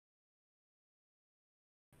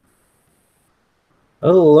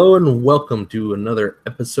Hello and welcome to another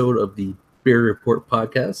episode of the Bear Report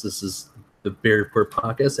Podcast. This is the Bear Report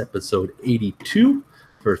Podcast, episode 82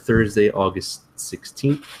 for Thursday, August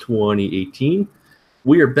 16th, 2018.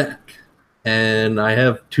 We are back, and I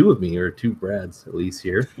have two of me, or two Brads at least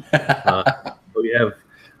here. We have,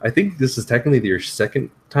 I think this is technically your second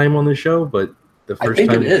time on the show, but the first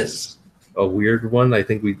time it is a weird one. I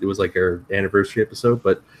think it was like our anniversary episode,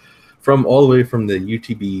 but from all the way from the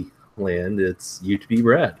UTB land, it's UTB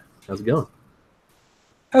Brad. How's it going?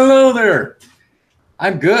 Hello there.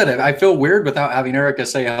 I'm good. I feel weird without having Erica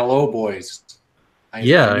say hello, boys. I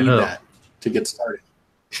need that to get started.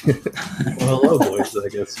 Well, hello, boys. I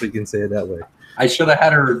guess we can say it that way. I should have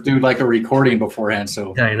had her do like a recording beforehand,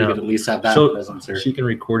 so I know. we could at least have that presence here. She can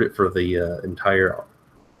record it for the entire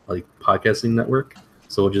podcasting network,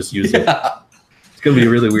 so we'll just use it. It's gonna be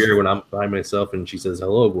really weird when I'm by myself and she says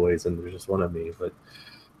hello, boys, and there's just one of me, but.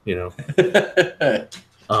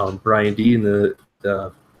 Brian D in the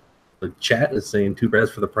chat is saying 2 Brads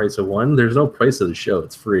for the price of 1. There's no price of the show;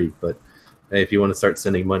 it's free. But hey, if you want to start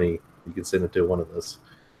sending money, you can send it to one of us.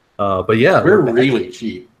 But yeah, we're really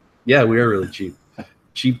cheap. Yeah, we are really cheap.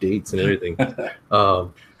 Cheap dates and everything.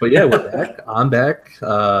 But yeah, we're back. I'm back.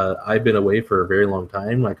 I've been away for a very long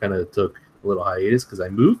time. I kind of took a little hiatus because I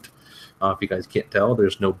moved. If you guys can't tell,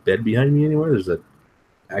 there's no bed behind me anymore. There's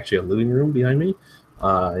actually a living room behind me.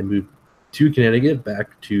 I moved to Connecticut,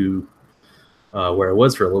 back to where I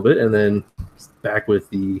was for a little bit, and then back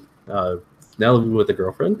with now living with a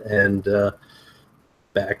girlfriend, and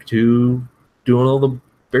back to doing all the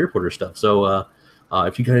Bear Reporter stuff. So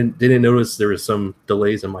if you kind of didn't notice, there was some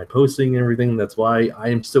delays in my posting and everything. That's why I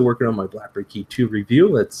am still working on my BlackBerry Key 2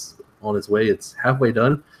 review. That's on its way. It's halfway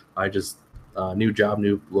done. I just new job,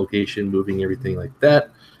 new location, moving, everything like that.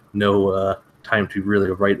 No time to really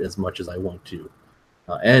write as much as I want to.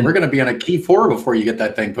 And we're going to be on a Key 4 before you get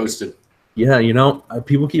that thing posted. Yeah,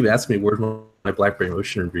 people keep asking me where's my BlackBerry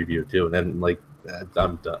Motion review too, and then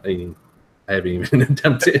I'm done. I haven't even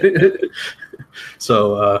attempted it.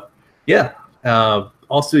 So yeah.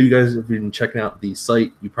 Also, you guys have been checking out the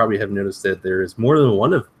site. You probably have noticed that there is more than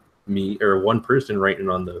one of me or one person writing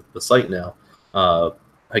on the site now.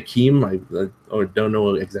 Hakeem, I don't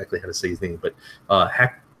know exactly how to say his name, but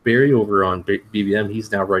Barry over on BBM,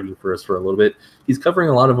 he's now writing for us for a little bit. He's covering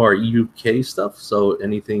a lot of our UK stuff, so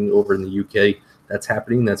anything over in the UK that's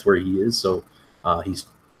happening, that's where he is. So he's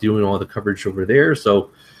doing all the coverage over there. So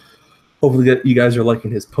hopefully you guys are liking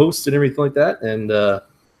his posts and everything like that. And,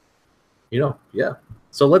 yeah.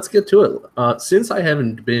 So let's get to it. Since I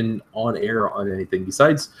haven't been on air on anything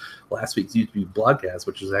besides last week's YouTube blogcast,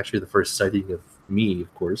 which was actually the first sighting of me,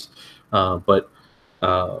 of course, but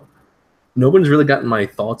no one's really gotten my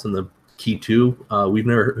thoughts on the Key 2. We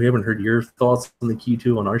haven't heard your thoughts on the Key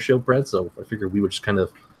 2 on our show, Brett. So I figured we would just kind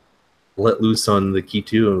of let loose on the Key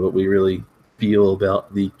 2 and what we really feel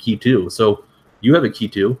about the Key 2. So you have a Key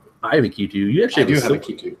 2. I have a Key 2. You actually have a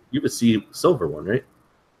Key 2. You have a silver one, right?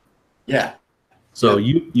 Yeah. So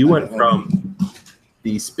you went from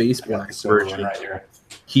the space black version, right here.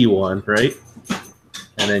 Key 1, right?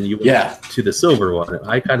 And then you went to the silver one.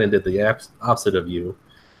 I kind of did the opposite of you.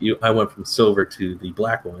 I went from silver to the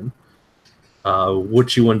black one.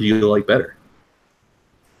 Which one do you like better?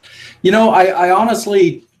 I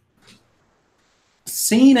honestly,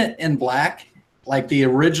 seeing it in black, like the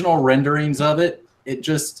original renderings of it, it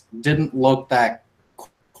just didn't look that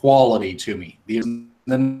quality to me.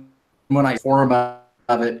 Then when I form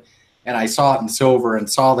of it and I saw it in silver and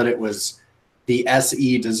saw that it was the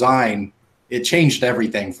SE design, it changed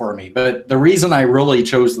everything for me. But the reason I really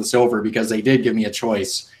chose the silver, because they did give me a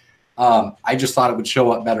choice. I just thought it would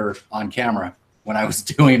show up better on camera when I was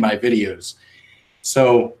doing my videos.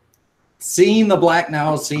 So seeing the black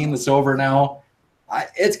now, seeing the silver now,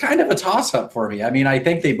 it's kind of a toss-up for me. I mean, I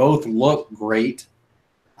think they both look great.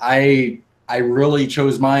 I really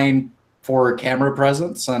chose mine for camera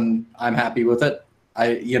presence, and I'm happy with it.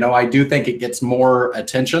 I do think it gets more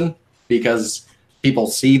attention because people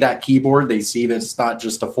see that keyboard. They see that it's not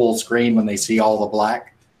just a full screen when they see all the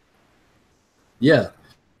black. Yeah.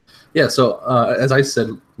 Yeah, so as I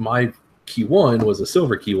said, my Key 1 was a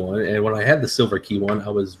silver Key 1, and when I had the silver Key 1, I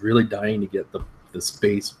was really dying to get the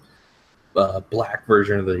space black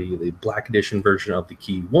version of the black edition version of the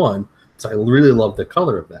Key 1, so I really love the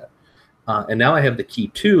color of that. And now I have the Key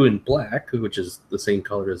 2 in black, which is the same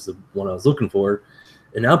color as the one I was looking for,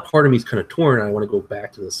 and now part of me is kind of torn. I want to go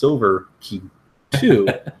back to the silver Key 2,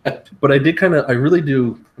 but I really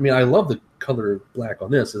do. I mean, I love the color black on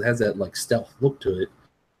this. It has that stealth look to it.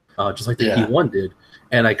 just like the Key 1 did.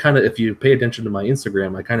 And I kind of, if you pay attention to my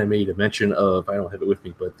Instagram, I kind of made a mention of, I don't have it with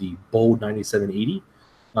me, but the Bold 9780.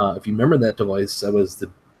 If you remember that device, that was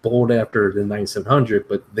the Bold after the 9700,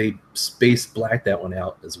 but they space blacked that one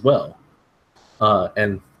out as well.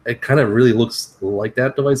 And it kind of really looks like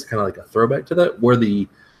that device, kind of like a throwback to that, where the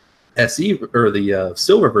SE or the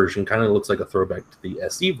silver version kind of looks like a throwback to the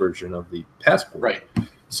SE version of the Passport. Right.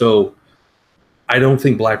 So I don't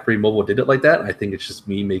think BlackBerry Mobile did it like that. I think it's just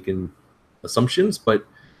me making assumptions, but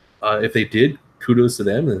if they did, kudos to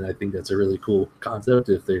them, and I think that's a really cool concept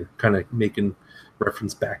if they're kind of making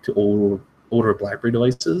reference back to older BlackBerry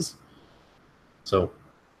devices. So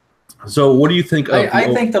what do you think of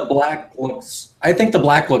I think the black looks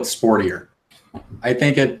sportier. I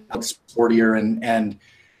think it looks sportier and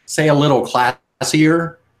say a little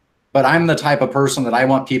classier, but I'm the type of person that I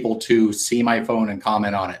want people to see my phone and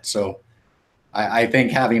comment on it. So I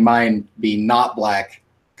think having mine be not black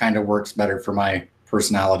kind of works better for my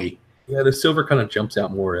personality. Yeah, the silver kind of jumps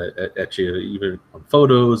out more at you, even on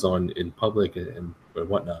photos, in public, and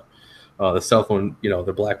whatnot. The South one,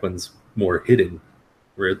 the black one's more hidden,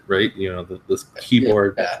 right? The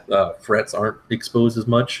keyboard frets aren't exposed as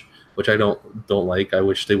much, which I don't like. I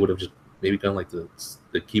wish they would have just maybe done like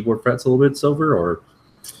the keyboard frets a little bit silver or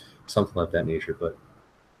something like that nature. But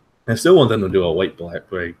I still want them to do a white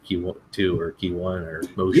BlackBerry Key 2 or Key 1 or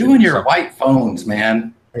Motion. You and your white phones,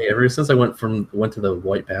 man. Hey, ever since I went to the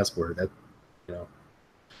white Passport,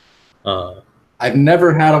 I've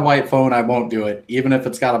never had a white phone. I won't do it, even if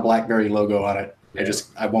it's got a BlackBerry logo on it. Yeah.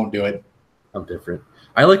 I won't do it. I'm different.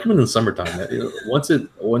 I like them in the summertime. Once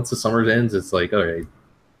the summer ends, it's like, all right,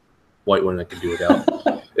 white one I can do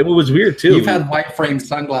without. It was weird too. You've had white frame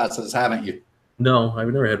sunglasses, haven't you? No, I've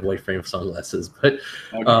never had white frame sunglasses. But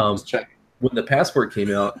let's check. When the Passport came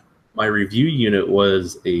out, my review unit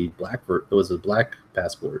was a black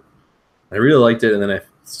Passport. I really liked it, and then I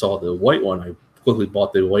saw the white one. I quickly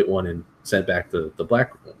bought the white one and sent back the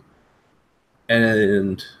black one.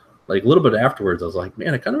 And like a little bit afterwards, I was like,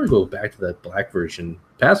 man, I kind of want to go back to that black version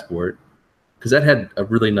Passport because that had a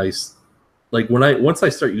really nice, like once I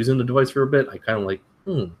start using the device for a bit, I kind of like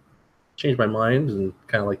change my mind and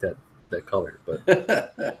kind of like that color. But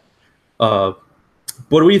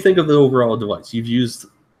what do you think of the overall device? You've used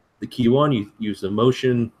the Key 1, you used the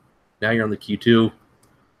Motion, now you're on the Key 2.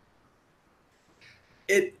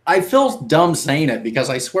 I feel dumb saying it because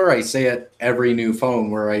I swear I say it every new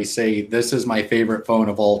phone where I say this is my favorite phone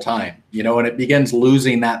of all time, and it begins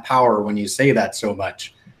losing that power when you say that so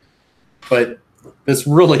much. But this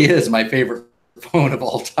really is my favorite phone of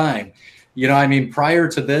all time. Prior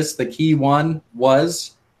to this, the Key 1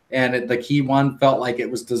 was, and the Key 1 felt like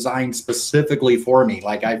it was designed specifically for me.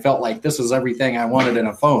 Like I felt like this is everything I wanted in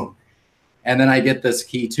a phone. And then I get this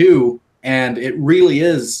Key 2, and it really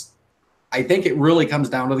is. I think it really comes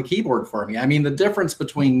down to the keyboard for me. The difference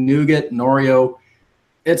between Nougat and Oreo,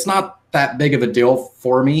 it's not that big of a deal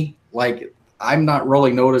for me. Like, I'm not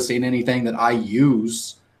really noticing anything that I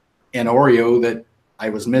use in Oreo that I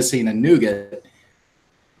was missing in Nougat.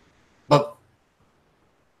 But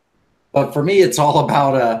for me, it's all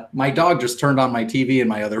about my dog just turned on my TV in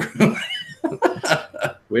my other room.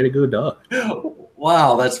 Way to go, dog.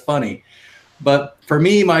 Wow, that's funny. But for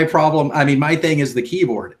me, my thing is the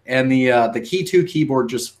keyboard, and the Key 2 keyboard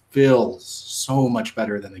just feels so much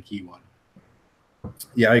better than the Key 1.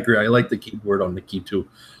 Yeah, I agree. I like the keyboard on the Key 2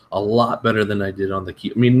 a lot better than I did on the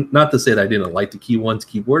Key. Not to say that I didn't like the Key 1's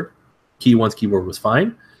keyboard. Key 1's keyboard was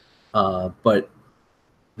fine, but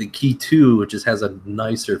the Key 2 just has a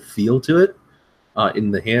nicer feel to it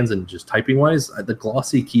in the hands and just typing wise. The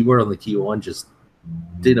glossy keyboard on the Key 1 just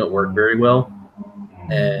didn't work very well,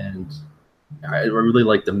 and I really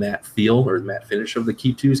like the matte feel or matte finish of the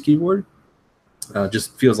Key 2's keyboard.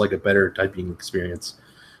 Just feels like a better typing experience.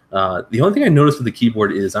 The only thing I noticed with the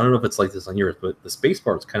keyboard is, I don't know if it's like this on yours, but the space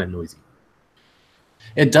bar is kind of noisy.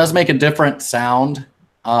 It does make a different sound.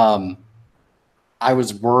 I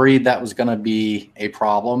was worried that was going to be a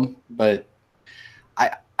problem, but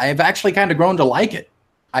I've actually kind of grown to like it.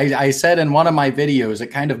 I said in one of my videos, it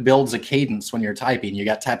kind of builds a cadence when you're typing. You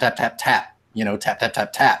got tap, tap, tap, tap. Tap, tap,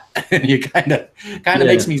 tap, tap. And you kind of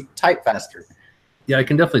makes me type faster. Yeah, I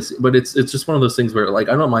can definitely see, but it's just one of those things where, like,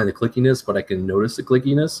 I don't mind the clickiness, but I can notice the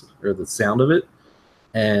clickiness or the sound of it.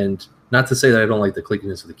 And not to say that I don't like the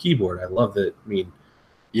clickiness of the keyboard. I love it.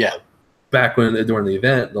 Yeah. Back during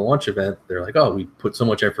the launch event, they're like, oh, we put so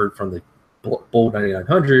much effort from the Bold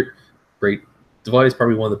 9900, great device,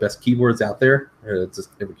 probably one of the best keyboards out there. It just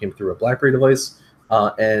never came through a BlackBerry device.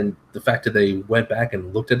 And the fact that they went back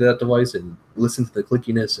and looked at that device and listened to the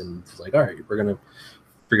clickiness and was like, all right, we're going to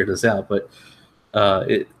figure this out. But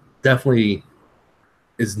definitely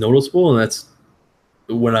is noticeable, and that's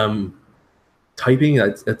when I'm typing.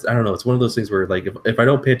 It's I don't know. It's one of those things where like if I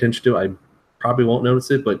don't pay attention to it, I probably won't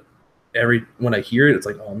notice it. But when I hear it, it's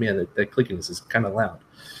like, oh man, that clickiness is kind of loud.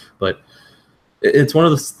 But it's one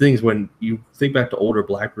of those things when you think back to older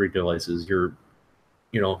BlackBerry devices,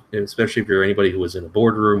 especially if you're anybody who was in a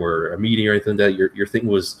boardroom or a meeting or anything like that, your thing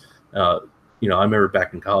was, I remember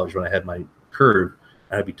back in college when I had my Curve,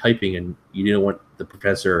 I'd be typing and you didn't want the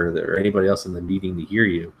professor or anybody else in the meeting to hear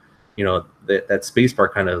you. That space bar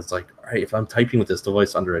kind of is like, all right, if I'm typing with this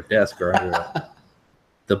device under a desk or under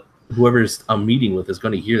whoever's I'm meeting with is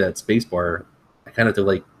going to hear that space bar. I kind of have to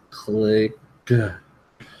like click,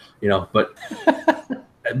 but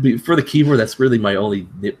for the keyboard, that's really my only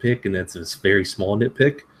nitpick, and it's a very small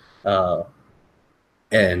nitpick.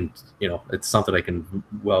 And it's something I can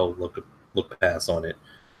look past on it.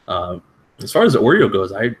 As far as the Oreo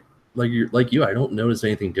goes, I like you. I don't notice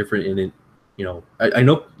anything different in it. I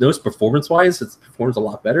notice performance-wise, it performs a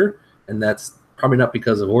lot better, and that's probably not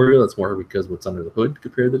because of Oreo. That's more because what's under the hood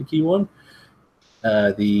compared to the Key One.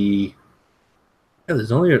 There's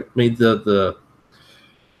only made the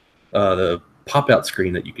pop-out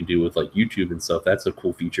screen that you can do with like YouTube and stuff. That's a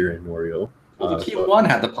cool feature in Oreo. Well, the Key One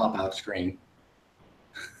had the pop-out screen.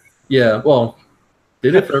 Yeah, well,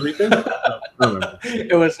 did it for everything?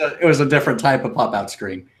 It was a different type of pop-out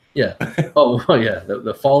screen. Yeah. Oh, yeah.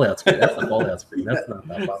 The fallout screen. That's the fallout screen. That's not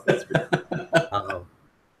that pop-out screen.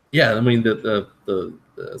 Yeah, I mean the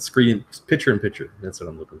screen picture-in-picture. That's what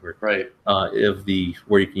I'm looking for. Right.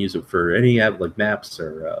 Where you can use it for any app like Maps,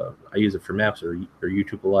 or I use it for Maps or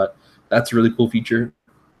YouTube a lot. That's a really cool feature.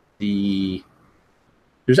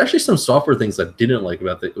 There's actually some software things I didn't like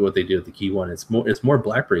about what they did with the Key One. It's more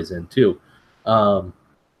BlackBerry's in too,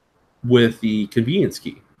 with the convenience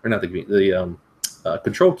key, or not the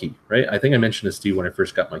control key, right? I think I mentioned this to you when I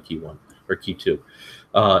first got my Key One or Key Two.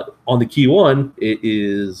 On the Key One, it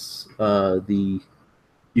is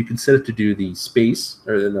you can set it to do the space,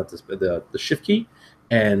 or not the shift key,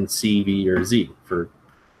 and C, V, or Z for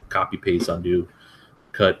copy, paste, undo,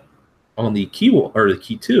 cut. On the Key One or the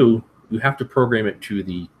Key Two, you have to program it to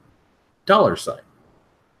the $sign,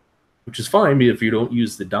 which is fine if you don't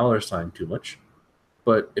use the $sign too much.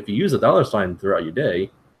 But if you use the $sign throughout your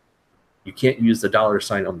day, you can't use the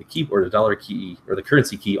 $sign on the keyboard, or the dollar key or the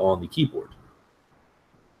currency key on the keyboard.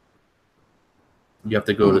 You have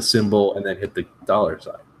to go to symbol and then hit the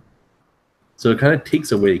 $sign. So it kind of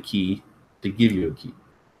takes away a key to give you a key.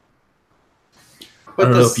 But I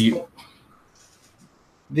don't know if you...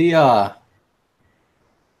 The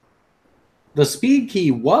speed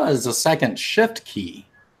key was a second shift key.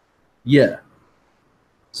 Yeah.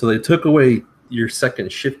 So they took away your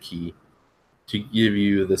second shift key to give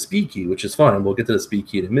you the speed key, which is fine. We'll get to the speed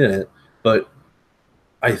key in a minute. But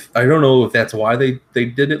I don't know if that's why they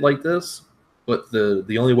did it like this. But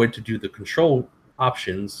the only way to do the control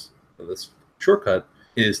options of this shortcut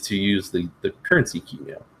is to use the currency key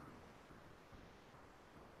now.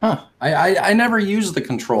 Huh. I never used the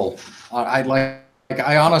control.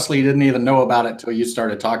 I honestly didn't even know about it till you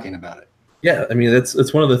started talking about it. Yeah, I mean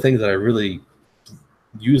it's one of the things that I really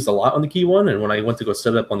used a lot on the Key One, and when I went to go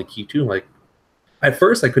set it up on the Key Two, I'm like, at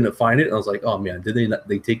first I couldn't find it, and I was like, oh man, did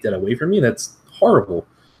they take that away from me? That's horrible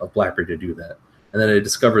of BlackBerry to do that. And then I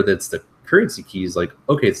discovered that it's the currency keys. Like,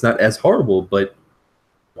 okay, it's not as horrible, but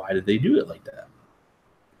why did they do it like that?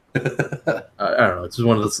 I don't know. It's just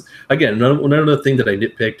one of those. Again, another thing that I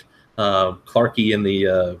nitpicked. Clarky in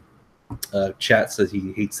the chat says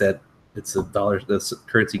he hates that it's the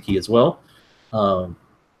currency key as well.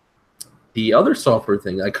 The other software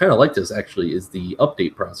thing I kind of like this actually is the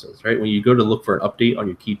update process. Right, when you go to look for an update on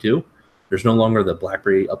your Key 2, there's no longer the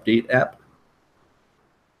BlackBerry update app,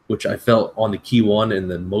 which I felt on the Key 1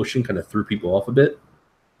 and the Motion kind of threw people off a bit,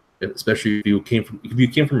 especially if you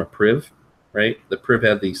came from a Priv. Right, the Priv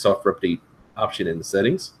had the software update option in the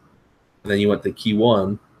settings, and then you went to Key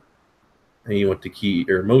 1, and you went to Key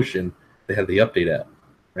or Motion. They had the update app,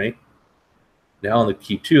 right? Now on the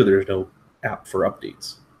Key 2, there's no app for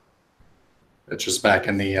updates. It's just back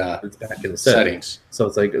in the it's back in the settings. So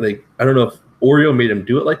it's like I don't know if Oreo made them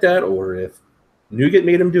do it like that, or if Nougat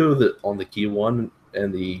made them do it on the Key 1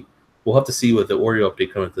 and we'll have to see with the Oreo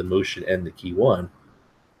update coming to the Motion and the Key 1.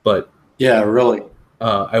 But yeah, really.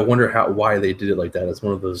 I wonder why they did it like that. It's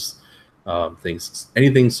one of those things.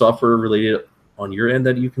 Anything software related on your end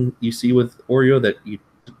that you see with Oreo that you're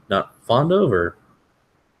not fond of, or?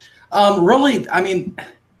 Really, I mean,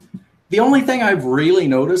 the only thing I've really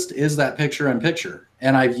noticed is that picture-in-picture,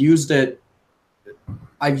 and I've used it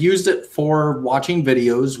for watching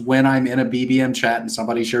videos when I'm in a BBM chat and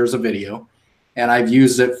somebody shares a video, and I've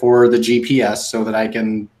used it for the GPS so that I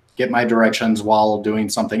can get my directions while doing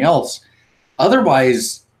something else.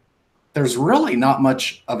 Otherwise, there's really not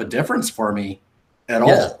much of a difference for me at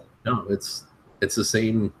all. No, it's the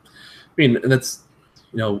same. I mean, and that's,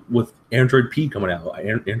 you know, with Android P coming out,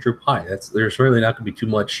 Android Pie, there's really not going to be too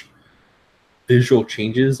much visual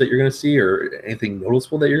changes that you're going to see or anything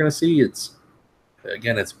noticeable that you're going to see. It's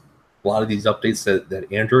a lot of these updates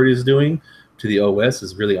that Android is doing to the OS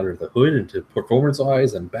is really under the hood into performance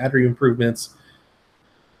wise and battery improvements.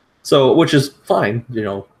 So, which is fine, you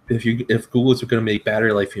know, if Google is going to make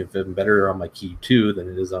battery life even better on my Key 2 than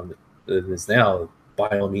it is now,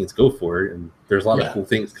 by all means go for it. And there's a lot of cool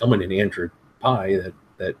things coming in Android Pie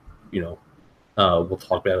that you know, we'll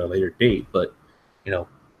talk about at a later date. But you know,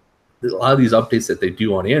 there's a lot of these updates that they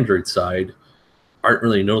do on Android side aren't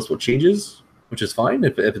really noticeable changes, which is fine.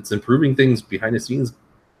 If it's improving things behind the scenes,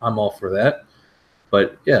 I'm all for that.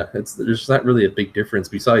 But yeah, there's not really a big difference.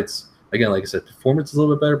 Besides, again, like I said, performance is a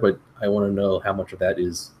little bit better, but I want to know how much of that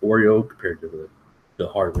is Oreo compared to the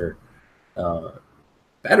hardware.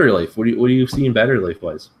 Battery life. What do you see in battery life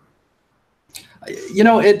wise? You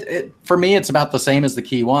know, it for me, it's about the same as the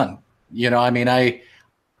Key 1. You know, I mean, I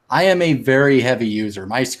am a very heavy user.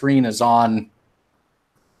 My screen is on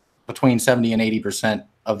between 70 and 80%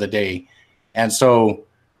 of the day. And so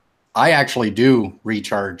I actually do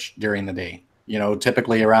recharge during the day. You know,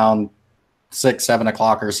 typically around 6, 7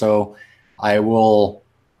 o'clock or so, I will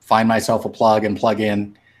find myself a plug and plug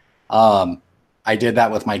in. I did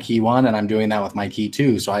that with my Key 1 and I'm doing that with my Key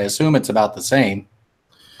 2. So I assume it's about the same.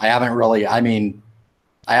 I haven't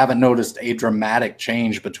noticed a dramatic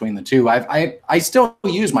change between the two. I still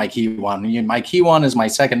use my Key 1. My Key 1 is my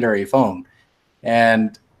secondary phone,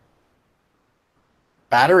 and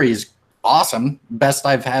battery's awesome. Best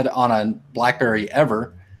I've had on a BlackBerry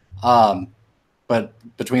ever. But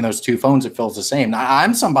between those two phones, it feels the same. Now,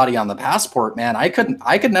 I'm somebody on the Passport, man. I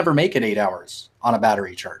could never make it 8 hours on a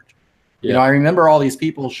battery charge. Yeah. You know, I remember all these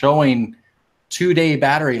people showing 2-day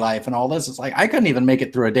battery life and all this. It's like I couldn't even make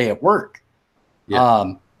it through a day at work.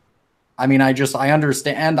 Yeah. I mean, I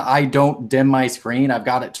understand. I don't dim my screen. I've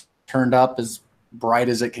got it turned up as bright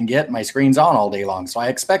as it can get. My screen's on all day long, so I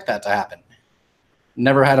expect that to happen.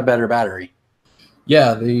 Never had a better battery.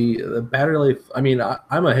 Yeah, the battery life. I mean,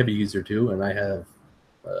 I'm a heavy user too, and I have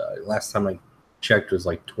last time I checked was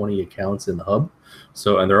like 20 accounts in the hub.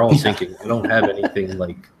 So, and they're all syncing. I don't have anything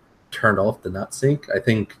like turned off to not sync. I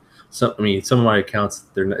think some of my accounts,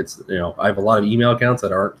 I have a lot of email accounts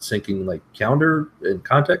that aren't syncing like calendar and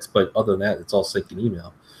context, but other than that, it's all syncing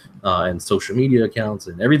email and social media accounts,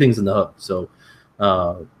 and everything's in the hub. So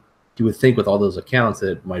you would think with all those accounts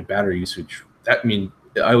that my battery usage, I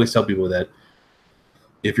always tell people that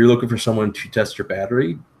if you're looking for someone to test your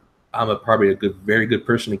battery, I'm probably very good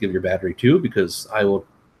person to give your battery to, because I will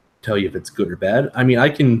tell you if it's good or bad. I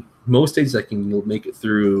mean, most days I can make it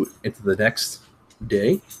through into the next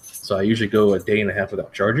day. So I usually go a day and a half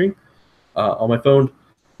without charging on my phone.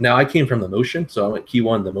 Now I came from the Motion, so I went Key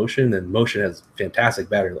 1 the Motion, and Motion has fantastic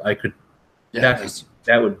battery.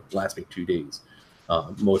 That would last me 2 days,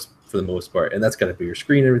 for the most part, and that's got a bigger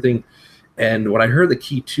screen and everything. And when I heard the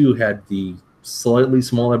Key 2 had the slightly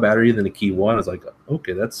smaller battery than the Key 1, I was like,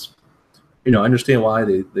 okay, that's, I understand why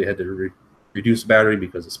they had to reduce battery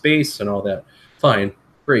because of space and all that. Fine,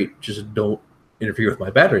 great, just don't interfere with my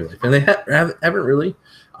battery life. And they haven't really.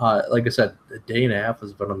 Like I said, a day and a half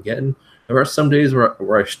is what I'm getting. There are some days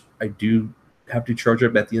where I do have to charge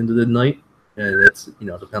up at the end of the night, and it's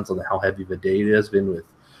depends on how heavy of a day it has been with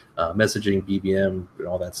messaging, BBM, and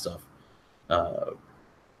all that stuff.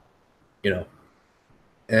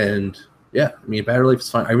 And yeah, I mean, battery life is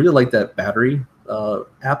fine. I really like that battery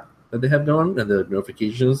app that they have going, and the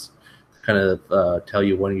notifications kind of tell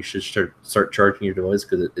you when you should start charging your device,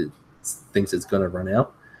 because it thinks it's going to run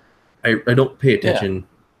out. I don't pay attention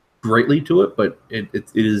greatly to it, but it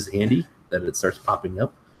is handy that it starts popping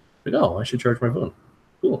up. Like, oh, I should charge my phone.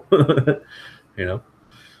 Cool.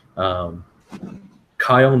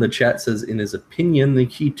 Kyle in the chat says, in his opinion, the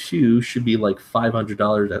Key 2 should be like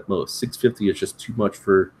 $500 at most. $650 is just too much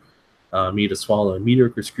for me to swallow. A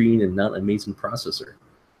mediocre screen and not an amazing processor.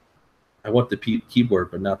 I want the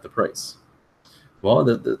keyboard, but not the price. Well,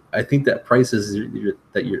 I think that price is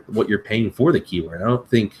what you're paying for the keyboard. I don't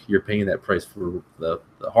think you're paying that price for the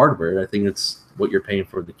hardware. I think it's what you're paying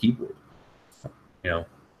for the keyboard.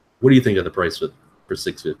 What do you think of the price for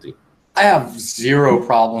 $650? I have zero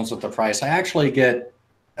problems with the price. I actually get,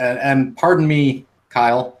 and pardon me,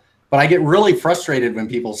 Kyle, but I get really frustrated when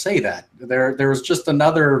people say that. There was just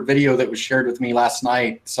another video that was shared with me last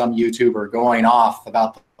night, some YouTuber going off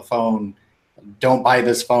about the phone, don't buy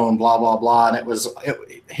this phone, blah, blah, blah. And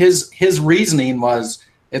his reasoning was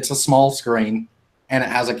it's a small screen and it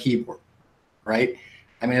has a keyboard, right?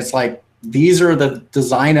 I mean, it's like, these are the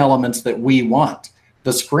design elements that we want.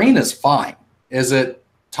 The screen is fine. Is it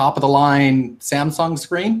top of the line Samsung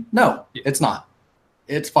screen? No, it's not.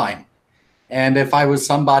 It's fine. And if I was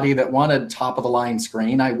somebody that wanted top of the line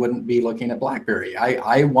screen, I wouldn't be looking at BlackBerry.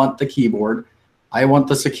 I want the keyboard. I want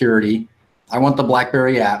the security. I want the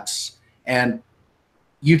BlackBerry apps. And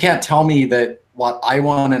you can't tell me that what I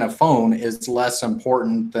want in a phone is less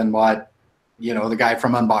important than what, you know, the guy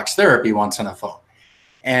from Unbox Therapy wants in a phone.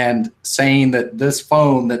 And saying that this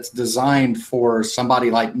phone that's designed for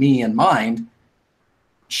somebody like me in mind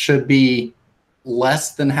should be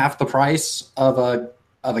less than half the price of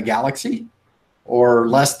a Galaxy or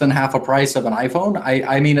less than half a price of an iPhone.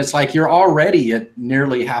 I mean, it's like you're already at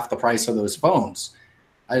nearly half the price of those phones.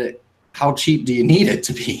 How cheap do you need it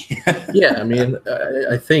to be? Yeah, I mean,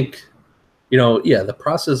 I think, you know, yeah, the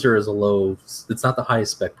processor is it's not the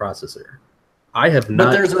highest spec processor. I have not.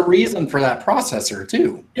 But there's a reason for that processor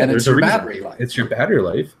too, yeah, and it's your battery life. It's your battery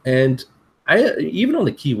life, and even on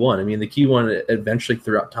the Key 1. I mean, the Key 1 eventually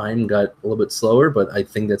throughout time got a little bit slower, but I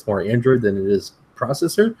think that's more Android than it is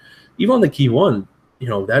processor. Even on the Key 1, you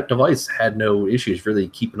know, that device had no issues really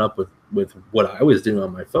keeping up with what I was doing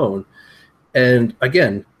on my phone. And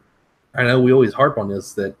again, I know we always harp on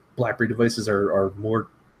this, that BlackBerry devices are more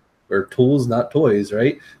tools, not toys,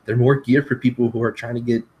 right? They're more geared for people who are trying to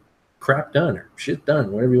get crap done or shit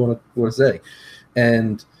done, whatever you want to say.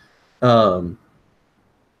 And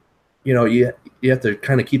you know, you have to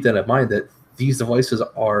kind of keep that in mind, that these devices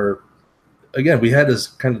are, again, we had this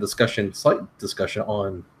kind of slight discussion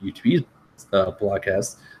on UTB's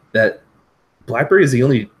podcast, that BlackBerry is the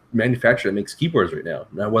only manufacturer that makes keyboards right now.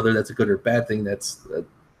 Now, whether that's a good or bad thing, that's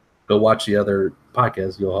go watch the other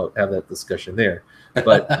podcast. You'll have that discussion there.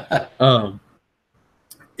 But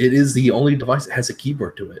it is the only device that has a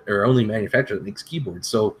keyboard to it, or only manufacturer that makes keyboards.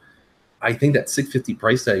 So I think that $650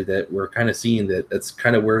 price tag that we're kind of seeing, that's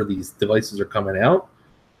kind of where these devices are coming out.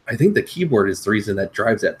 I think the keyboard is the reason that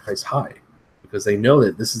drives that price high, because they know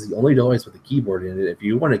that this is the only device with a keyboard in it. If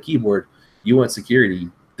you want a keyboard, you want security,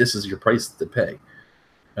 this is your price to pay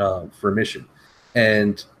for Mission.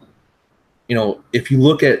 And, you know, if you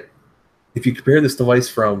compare this device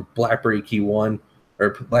from BlackBerry Key 1 or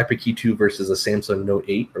BlackBerry Key 2 versus a Samsung Note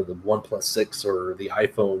 8 or the OnePlus 6 or the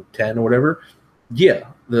iPhone 10 or whatever, yeah,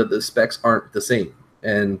 the specs aren't the same.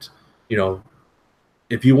 And, you know,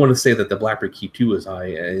 if you want to say that the BlackBerry Key 2 is high,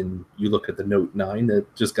 and you look at the Note 9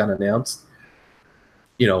 that just got announced,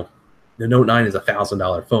 you know, the Note 9 is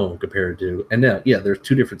 $1,000 phone compared to, and now, yeah, there's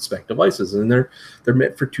two different spec devices, and they're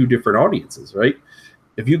meant for two different audiences, right?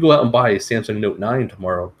 If you go out and buy a Samsung Note 9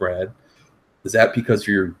 tomorrow, Brad, is that because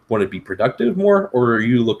you want to be productive more, or are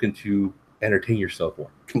you looking to entertain yourself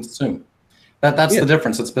more? Consume. That's the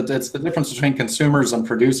difference. It's the difference between consumers and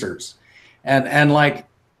producers. And like,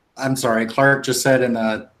 I'm sorry, Clark just said in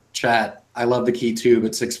the chat, I love the Key 2,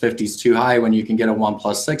 but 650 is too high when you can get a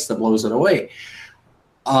OnePlus 6 that blows it away.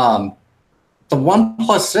 The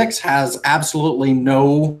OnePlus 6 has absolutely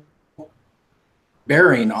no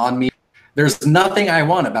bearing on me. There's nothing I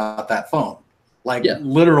want about that phone, like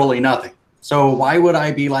literally nothing. So why would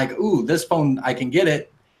I be like, ooh, this phone, I can get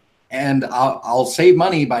it, and I'll save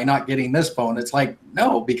money by not getting this phone? It's like,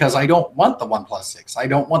 no, because I don't want the OnePlus 6. I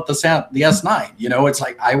don't want the S9. You know, it's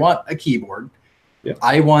like, I want a keyboard. Yeah.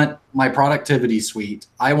 I want my productivity suite.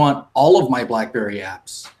 I want all of my BlackBerry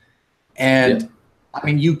apps. And I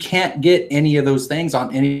mean, you can't get any of those things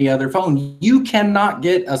on any other phone. You cannot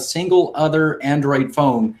get a single other Android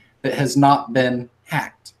phone that has not been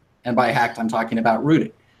hacked. And by hacked, I'm talking about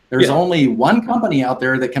rooted. There's only one company out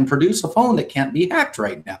there that can produce a phone that can't be hacked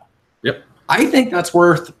right now. Yep. I think that's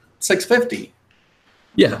worth $650.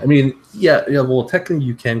 Yeah, I mean, yeah. Well, technically,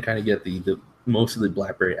 you can kind of get the most of the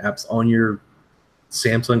BlackBerry apps on your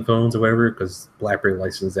Samsung phones or whatever, because BlackBerry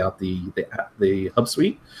licensed out the Hub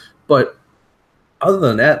suite. But other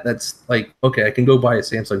than that, that's like, okay, I can go buy a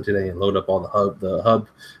Samsung today and load up all the hub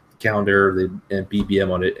calendar, and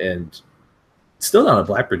BBM on it, and it's still not a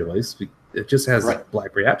BlackBerry device. It just has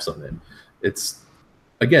BlackBerry apps on it. It's,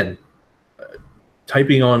 again,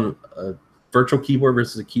 typing on a virtual keyboard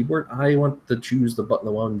versus a keyboard. I want to choose the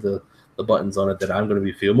buttons on it that I'm going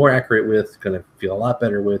to feel more accurate with, going to feel a lot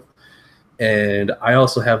better with. And I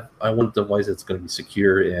also want a device that's going to be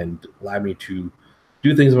secure and allow me to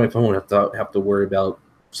do things on my phone. Have to worry about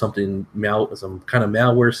some kind of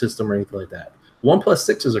malware system or anything like that. OnePlus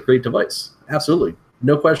 6 is a great device. Absolutely.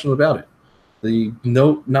 No question about it. The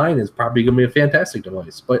Note 9 is probably going to be a fantastic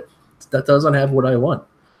device, but that doesn't have what I want.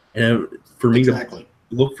 And for me Exactly.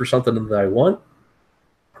 to look for something that I want,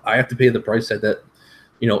 I have to pay the price tag that,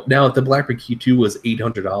 now if the BlackBerry Key 2 was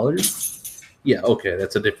 $800, yeah, okay,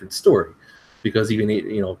 that's a different story. Because even,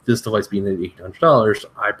 this device being at $800,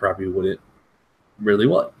 I probably wouldn't really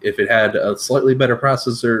want. If it had a slightly better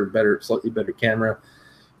processor, slightly better camera,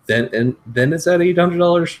 then it's at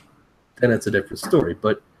 $800, then it's a different story.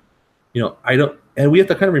 But, I don't, and we have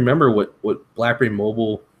to kind of remember what BlackBerry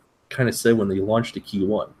Mobile kind of said when they launched the Key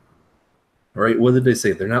 1. Right? What did they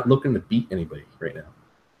say? They're not looking to beat anybody right now.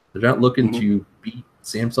 They're not looking to beat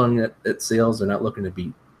Samsung at sales. They're not looking to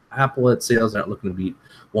beat Apple at sales. They're not looking to beat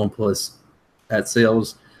OnePlus at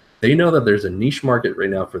sales. They know that there's a niche market right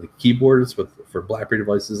now for the keyboards for BlackBerry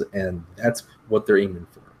devices, and that's what they're aiming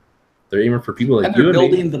for. They're aiming for people like you and me. They're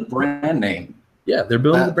building the brand name. Yeah, they're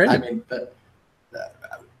building the brand name.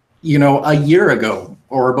 A year ago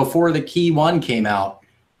or before the Key 1 came out,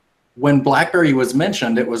 when BlackBerry was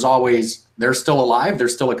mentioned, it was always, they're still alive, they're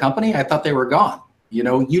still a company. I thought they were gone. You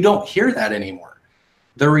don't hear that anymore.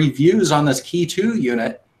 The reviews on this Key 2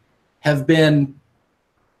 unit have been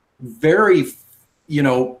very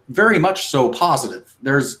much so positive.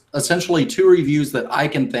 There's essentially 2 reviews that I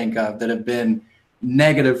can think of that have been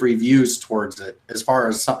negative reviews towards it, as far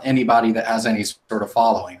as anybody that has any sort of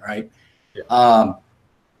following, right? Yeah.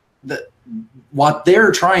 What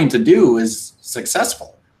they're trying to do is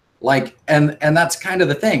successful. And that's kind of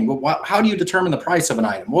the thing. But how do you determine the price of an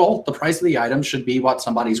item? Well, the price of the item should be what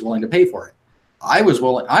somebody's willing to pay for it.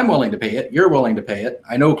 I'm willing to pay it. You're willing to pay it.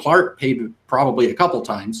 I know Clark paid probably a couple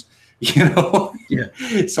times, Yeah.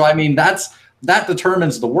 So, that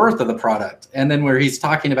determines the worth of the product. And then where he's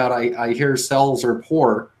talking about, I hear sales are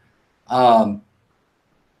poor.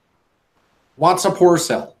 What's a poor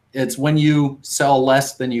sell? It's when you sell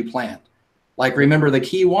less than you planned. Remember the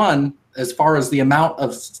Key 1, as far as the amount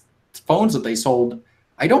of phones that they sold,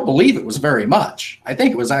 I don't believe it was very much. I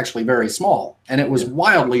think it was actually very small, and it was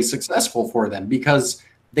wildly successful for them because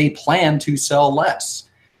they planned to sell less.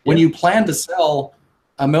 When you plan to sell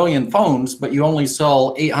 1 million phones, but you only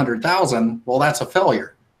sell 800,000, well, that's a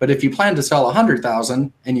failure. But if you plan to sell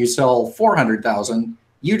 100,000 and you sell 400,000,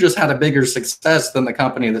 you just had a bigger success than the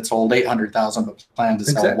company that sold 800,000 but planned to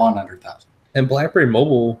sell 100,000. And BlackBerry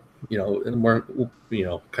Mobile, and more,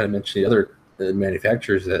 kind of mention the other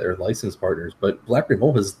manufacturers that are licensed partners, but BlackBerry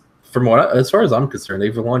Mobile has, as far as I'm concerned,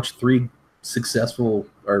 they've launched 3 successful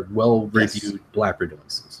or well-reviewed BlackBerry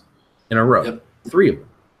devices in a row. Yep. 3 of them,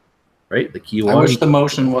 right? The Key 1. I wish the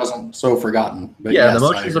Motion wasn't so forgotten. But yeah, the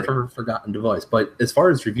Motion is a forgotten device, but as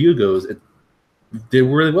far as review goes, it did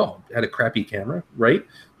really well. It had a crappy camera, right?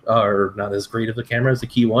 Or not as great of a camera as the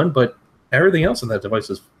Key 1, but everything else on that device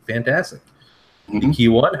was fantastic. The Key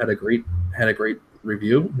 1 had a great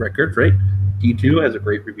review record, right? Key 2 has a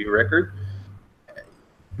great review record.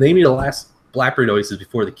 Name me the last BlackBerry devices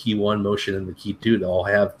before the Key 1, Motion, and the Key 2 to all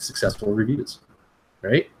have successful reviews,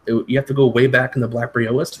 right? You have to go way back in the BlackBerry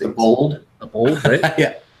OS days. The Bold, right?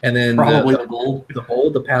 Yeah. And then probably the Bold,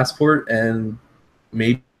 the Passport, and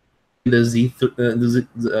maybe the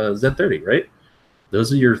Z30, right?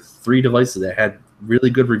 Those are your 3 devices that had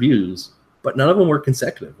really good reviews, but none of them were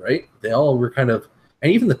consecutive, right? They all were kind of,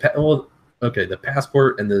 and even the Passport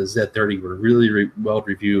and the Z30 were really well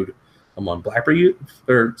reviewed among BlackBerry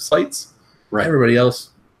sites. Right. Everybody else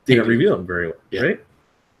didn't review them very well, right?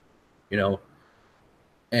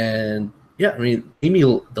 And yeah, maybe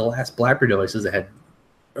the last BlackBerry devices that had,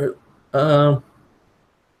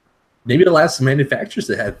 maybe the last manufacturers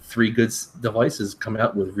that had 3 good devices come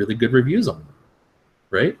out with really good reviews on them,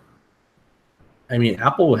 right?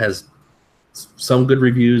 Apple has some good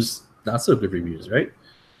reviews, not so good reviews, right?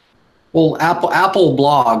 Well, Apple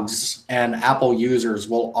blogs and Apple users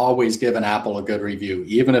will always give an Apple a good review,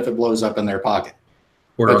 even if it blows up in their pocket.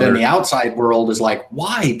 But then the outside world is like,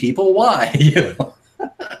 why, people? Why?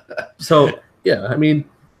 So, yeah,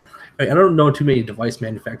 I don't know too many device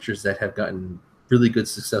manufacturers that have gotten really good,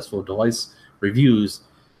 successful device reviews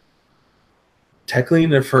technically in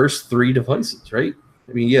their first 3 devices, right?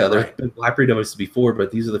 There's been BlackBerry devices before,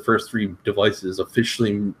 but these are the first 3 devices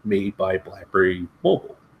officially made by BlackBerry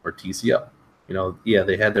Mobile or TCL.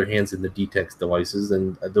 They had their hands in the DTEX devices,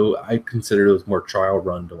 and though I consider those more trial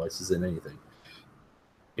run devices than anything.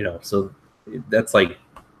 So that's like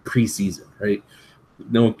preseason, right?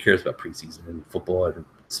 No one cares about preseason in football or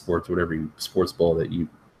sports, whatever sports ball that you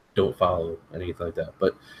don't follow, anything like that.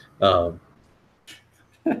 But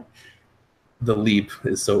the leap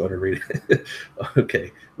is so underrated.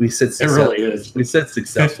 Okay, we said it really is. We said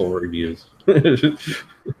successful reviews. But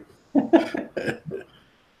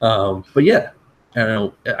yeah, I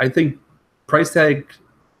don't know. I think price tag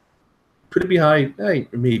Could it be high?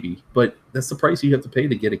 Maybe, but that's the price you have to pay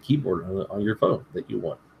to get a keyboard on your phone that you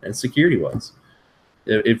want. And security-wise,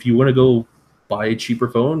 if you want to go buy a cheaper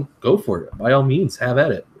phone, go for it. By all means, have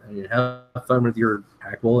at it. I mean, have fun with your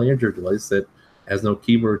hackable Android device that has no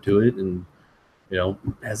keyboard to it, and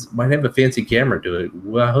might have a fancy camera to it.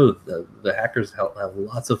 Wow, the hackers have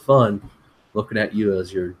lots of fun looking at you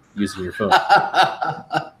as you're using your phone.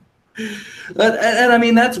 And I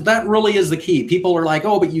mean, that really is the key. People are like,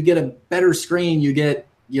 oh, but you get a better screen, you get,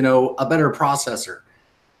 a better processor,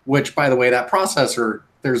 which, by the way, that processor,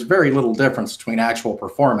 there's very little difference between actual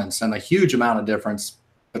performance and a huge amount of difference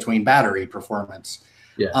between battery performance.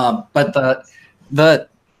 Yeah. But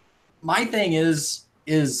my thing is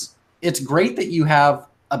it's great that you have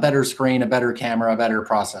a better screen, a better camera, a better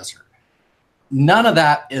processor. None of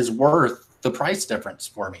that is worth the price difference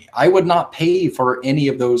for me. I would not pay for any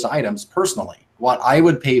of those items personally. What I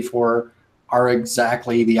would pay for are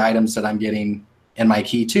exactly the items that I'm getting in my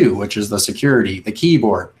Key 2, which is the security, the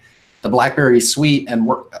keyboard, the BlackBerry suite and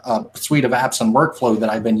suite of apps and workflow that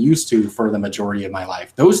I've been used to for the majority of my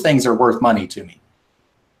life. Those things are worth money to me.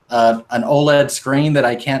 An OLED screen that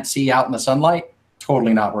I can't see out in the sunlight,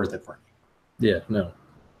 totally not worth it for me. Yeah, no.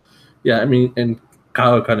 Yeah, I mean, and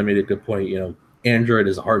Kyle kind of made a good point, Android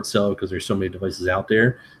is a hard sell because there's so many devices out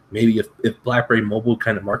there. Maybe if BlackBerry Mobile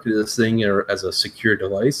kind of marketed this thing as a secure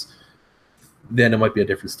device, then it might be a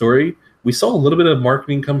different story. We saw a little bit of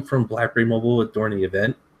marketing come from BlackBerry Mobile during the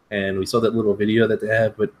event, and we saw that little video that they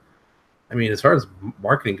had. But I mean, as far as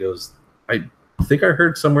marketing goes, I think I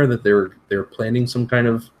heard somewhere that they were planning some kind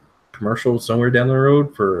of commercial somewhere down the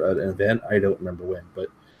road for an event. I don't remember when, but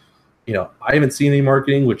I haven't seen any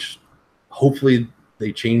marketing, which hopefully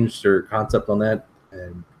they changed their concept on that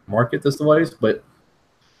and market this device. But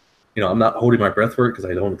I'm not holding my breath for it because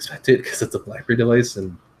I don't expect it, because it's a BlackBerry device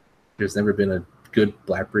and there's never been a good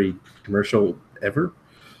BlackBerry commercial ever,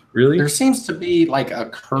 really. There seems to be like a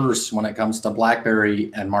curse when it comes to BlackBerry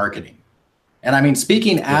and marketing. And I mean,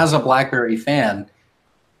 speaking as a BlackBerry fan,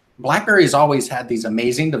 BlackBerry's always had these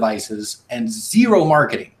amazing devices and zero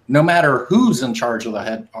marketing, no matter who's in charge of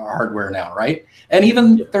the hardware now, right? And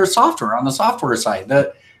even their software, on the software side,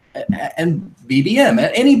 and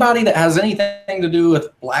BBM, anybody that has anything to do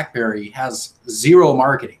with BlackBerry has zero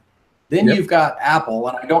marketing. Then you've got Apple,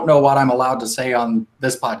 and I don't know what I'm allowed to say on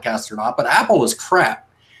this podcast or not, but Apple is crap.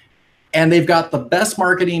 And they've got the best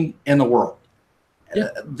marketing in the world.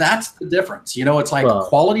 That's the difference. It's like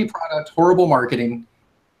quality product, horrible marketing,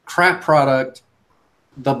 crap product,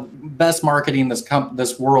 the best marketing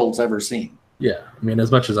this world's ever seen. Yeah, I mean,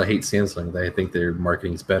 as much as I hate Samsung, I think their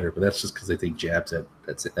marketing's better, but that's just because they take jabs at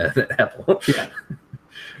Apple.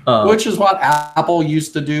 Yeah, which is what Apple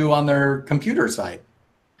used to do on their computer side.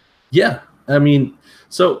 Yeah, I mean,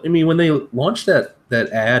 when they launched that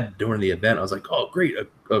ad during the event, I was like, oh, great,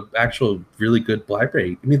 a actual really good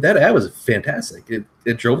BlackBerry. I mean, that ad was fantastic.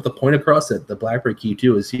 It drove the point across that the BlackBerry Key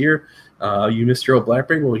 2 is here. You missed your old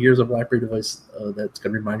BlackBerry? Well, here's a BlackBerry device that's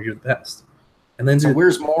going to remind you of the past. And then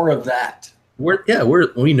where's more of that?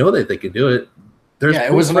 We know that they can do it.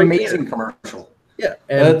 It was an amazing commercial. Yeah,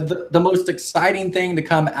 and the most exciting thing to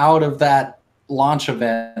come out of that launch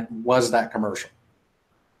event was that commercial,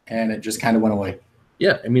 and it just kind of went away.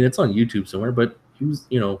 Yeah, I mean, it's on YouTube somewhere, but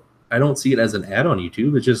I don't see it as an ad on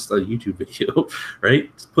YouTube. It's just a YouTube video,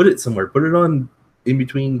 right? Just put it somewhere. Put it on in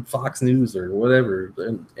between Fox News or whatever,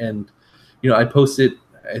 and I posted.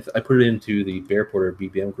 I put it into the Bearporter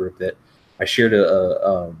BBM group that I shared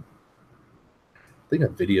a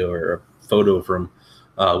video or a photo from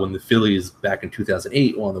when the Phillies back in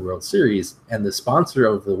 2008 won the World Series, and the sponsor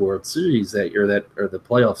of the World Series that year, or the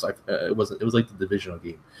playoffs, it was like the divisional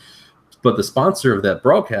game, but the sponsor of that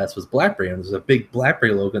broadcast was BlackBerry, and there's a big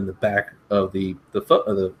BlackBerry logo in the back of the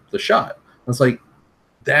shot. And it's like,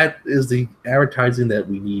 that is the advertising that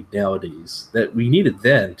we need nowadays. That we needed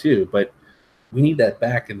then too, but we need that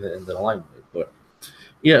back in the limelight. But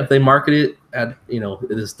yeah, if they market it at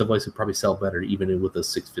this device would probably sell better even with a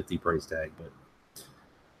 $650 price tag. But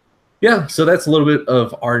yeah, so that's a little bit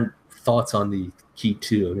of our thoughts on the Key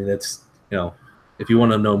 2. I mean, that's if you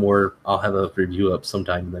want to know more, I'll have a review up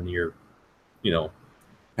sometime in the near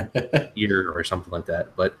year or something like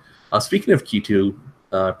that. But speaking of Key 2,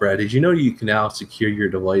 Brad, did you know you can now secure your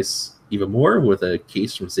device even more with a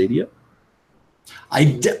case from Sadia?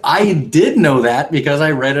 I did know that because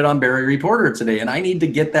I read it on Barry Reporter today, and I need to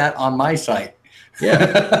get that on my site. Yeah,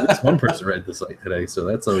 at least one person read the site today, so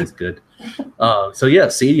that's always good. So yeah,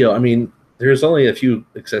 Sadia. I mean, there's only a few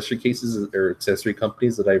accessory cases or accessory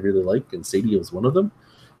companies that I really like, and Sadia is one of them.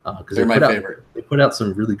 Because they're my favorite. They put out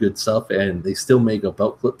some really good stuff, and they still make a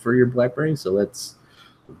belt clip for your BlackBerry, so that's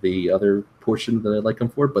the other portion that I like them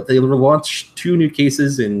for. But they launched 2 new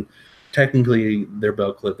cases, and technically their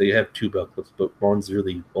belt clip. They have 2 belt clips, but one's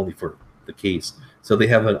really only for the case. So they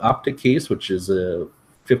have an optic case, which is a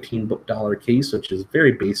 $15 case, which is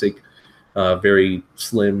very basic, very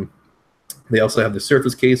slim. They also have the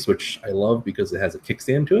Surface case, which I love because it has a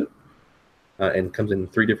kickstand to it, and comes in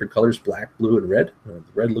 3 different colors: black, blue, and red. The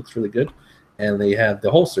red looks really good. And they have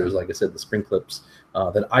the holsters, like I said, the spring clips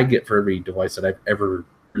that I get for every device that I've ever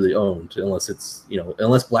really owned, unless it's,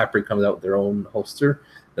 unless BlackBerry comes out with their own holster,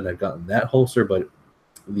 then I've gotten that holster. But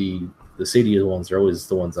the Sadia ones are always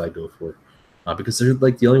the ones I go for, because they're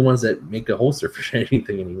like the only ones that make a holster for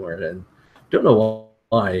anything anymore. And don't know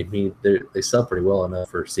why. I mean, they sell pretty well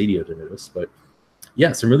enough for Sadia to notice. But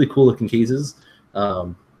yeah, some really cool looking cases.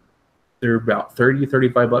 They're about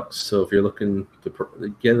 $30-$35. So if you're looking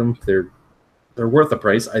to get them, they're worth the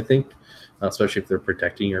price, I think, especially if they're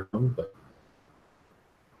protecting your phone. But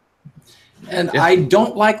yeah. I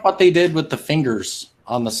don't like what they did with the fingers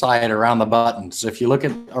on the side around the buttons. If you look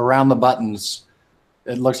at around the buttons,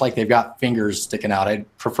 it looks like they've got fingers sticking out.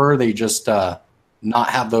 I'd prefer they just not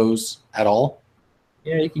have those at all.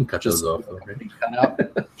 Yeah, you can cut those off. Okay. Cut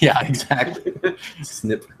out. Yeah, exactly.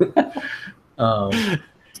 Snip.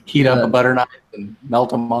 Heat up a butter knife and melt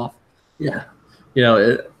them off. Yeah.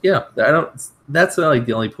 I don't. That's like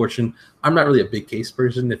the only portion. I'm not really a big case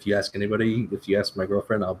person. If you ask anybody, if you ask my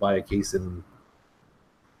girlfriend, I'll buy a case and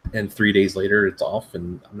 3 days later it's off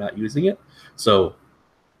and I'm not using it. So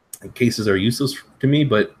cases are useless to me.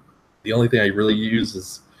 But the only thing I really use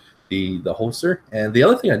is the holster. And the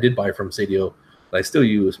other thing I did buy from Sadio that I still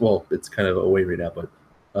use. Well, it's kind of away right now,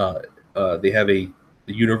 but they have the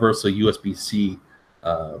universal USB-C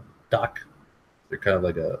dock. They're kind of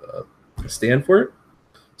like a stand for it,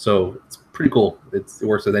 so it's pretty cool. It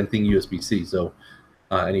works with anything USB-C. So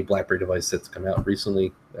any BlackBerry device that's come out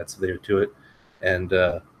recently, that's there to it. And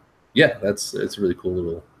yeah, it's a really cool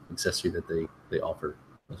little accessory that they offer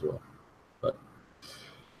as well. But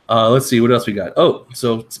let's see what else we got. Oh,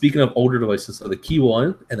 so speaking of older devices, so the Key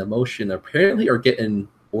One and the Motion apparently are getting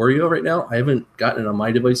Oreo right now. I haven't gotten it on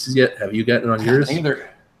my devices yet. Have you gotten it on yours?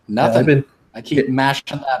 Neither. Nothing. I keep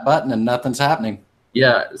mashing that button and nothing's happening.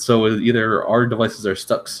 Yeah, so either our devices are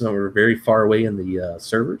stuck somewhere very far away in the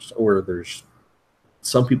servers, or there's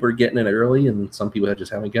some people are getting it early and some people just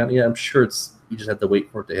haven't gotten it yet. I'm sure you just have to wait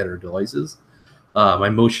for it to hit our devices. My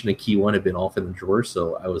Motion and Key One have been off in the drawer,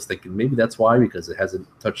 so I was thinking maybe that's why, because it hasn't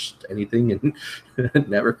touched anything and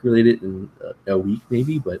network related in a week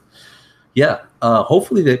maybe. But yeah,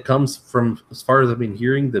 hopefully that comes from, as far as I've been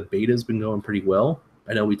hearing, the beta's been going pretty well.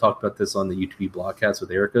 I know we talked about this on the YouTube Blogcast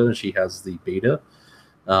with Erica, and she has the beta.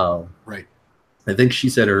 Right. I think she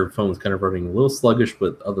said her phone was kind of running a little sluggish,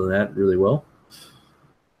 but other than that, really well.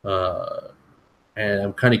 And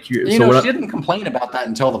I'm kind of curious. She didn't complain about that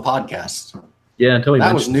until the podcast. Yeah, until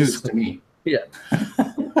that was news to me. Yeah.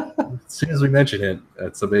 As soon as we mention it,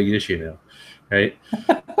 that's a big issue now, right?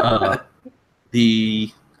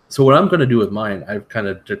 So what I'm going to do with mine, I've kind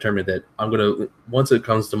of determined that I'm going to, once it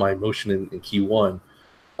comes to my Motion and Key One,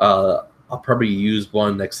 I'll probably use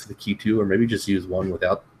one next to the Key 2, or maybe just use one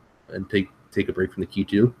without, and take a break from the Key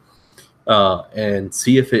 2, and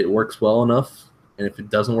see if it works well enough. And if it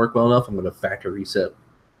doesn't work well enough, I'm going to factory reset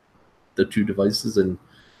the 2 devices and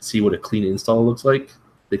see what a clean install looks like.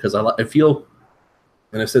 Because I feel,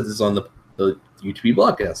 and I've said this on the YouTube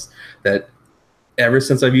Blogcast, that ever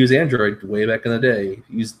since I've used Android way back in the day,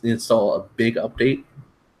 install a big update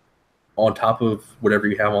on top of whatever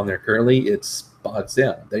you have on there currently, it's bogs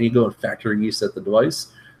down. Then you go and factory reset the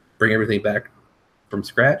device, bring everything back from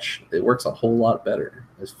scratch. It works a whole lot better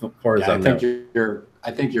as far as I think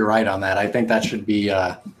I think you're right on that. I think that should be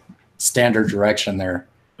standard direction there.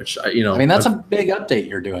 Which I mean, that's a big update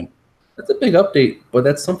you're doing. That's a big update, but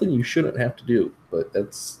that's something you shouldn't have to do. But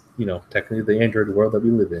that's technically the Android world that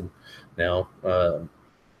we live in now.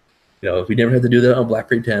 If we never had to do that on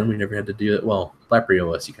BlackBerry 10, we never had to do it. Well, BlackBerry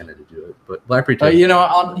OS, you kind of had to do it, but BlackBerry 10.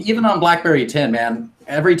 Even on BlackBerry 10, man,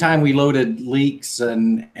 every time we loaded leaks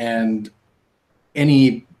and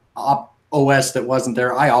any OS that wasn't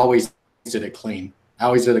there, I always did it clean. I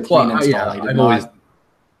always did a clean install. Yeah,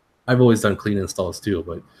 I've always done clean installs too,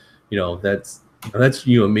 but that's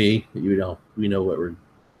you and me. We know what we're.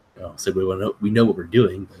 So we know what we're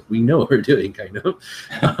doing. We know what we're doing, kind of.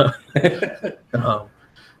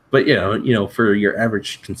 But for your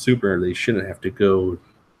average consumer, they shouldn't have to go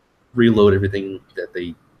reload everything that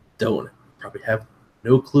they don't probably have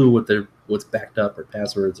no clue what's backed up or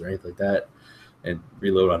passwords or anything like that, and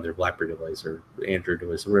reload on their BlackBerry device or Android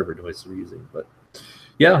device or whatever device they're using. But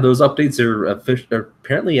yeah, those updates are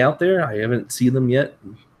apparently out there. I haven't seen them yet.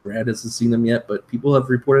 Brad hasn't seen them yet, but people have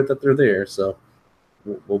reported that they're there. So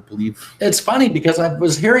we'll believe. It's funny because I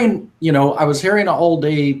was hearing all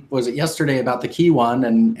day, was it yesterday, about the Key One,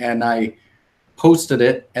 and I posted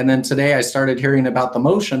it, and then today I started hearing about the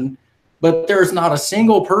Motion, but there's not a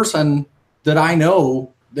single person that I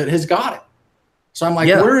know that has got it. So I'm like,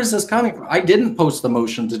 where is this coming from? I didn't post the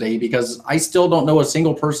Motion today because I still don't know a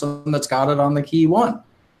single person that's got it on the Key One.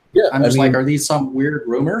 Yeah, I'm just like, are these some weird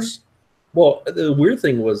rumors? Well, the weird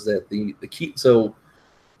thing was that the Key, so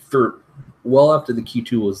for well after the Key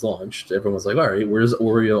 2 was launched, everyone was like, all right, where's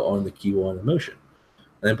Oreo on the Key 1 in Motion?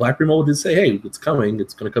 And then BlackBerry Mobile did say, hey, it's coming.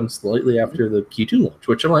 It's going to come slightly after the Key 2 launch,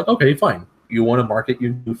 which I'm like, okay, fine. You want to market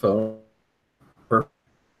your new phone?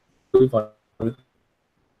 Perfectly fine.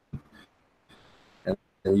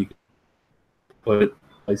 And you can put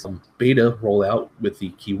like some beta rollout with the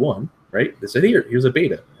Key 1, right? They said, here's a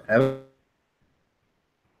beta.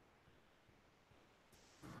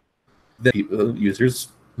 The users,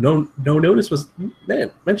 no notice was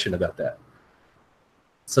mentioned about that.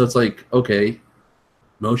 So it's like, okay,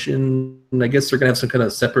 Motion, I guess they're going to have some kind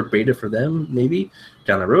of separate beta for them, maybe,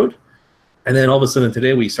 down the road. And then all of a sudden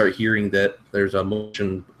today we start hearing that there's a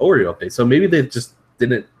Motion Oreo update. So maybe they just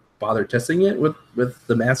didn't bother testing it with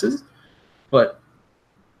the masses. But,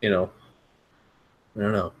 I don't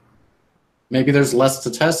know. Maybe there's less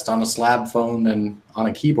to test on a slab phone than on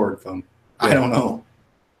a keyboard phone. Yeah. I don't know.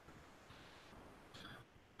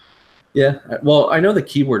 Yeah, well, I know the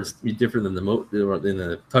keyboard's different than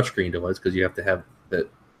the touchscreen device because you have to have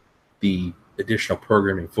the additional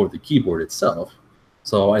programming for the keyboard itself.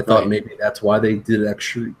 So I thought maybe that's why they did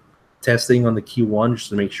extra testing on the Key 1 just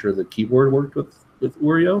to make sure the keyboard worked with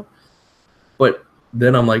Oreo. But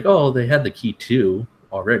then I'm like, oh, they had the Key 2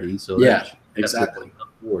 already, so yeah, exactly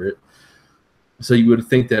for it. So you would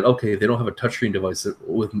think that, okay, they don't have a touchscreen device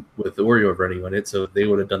with Oreo running on it, so they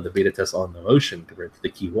would have done the beta test on the Motion compared to the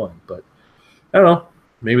Key 1. But I don't know.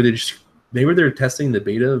 Maybe they're testing the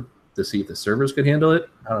beta to see if the servers could handle it.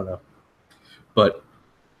 I don't know. But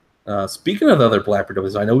speaking of other BlackBerry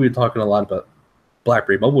devices, I know we've been talking a lot about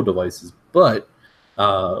BlackBerry mobile devices, but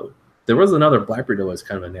there was another BlackBerry device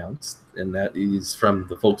kind of announced, and that is from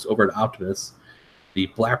the folks over at Optimus, the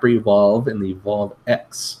BlackBerry Evolve and the Evolve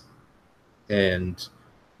X. And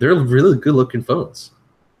they're really good-looking phones.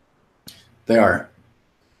 They are.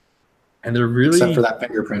 And they're really... Except for that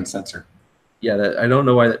fingerprint sensor. Yeah, I don't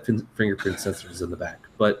know why that fingerprint sensor is in the back.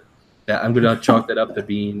 But I'm going to chalk that up to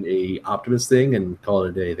being a Optimus thing and call it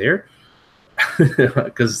a day there.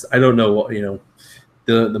 Because I don't know what,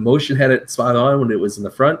 the Motion had it spot on when it was in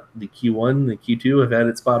the front. The Key 1, the Key 2 have had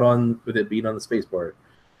it spot on with it being on the spacebar.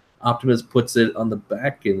 Optimus puts it on the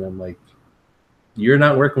back, and I'm like, you're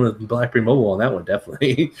not working with BlackBerry Mobile on that one,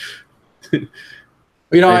 definitely.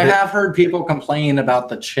 I have heard people complain about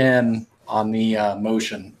the chin on the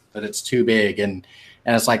Motion, that it's too big. And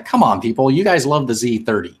it's like, come on, people. You guys love the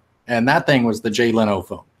Z30. And that thing was the Jay Leno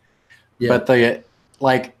phone. Yeah. But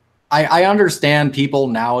I understand people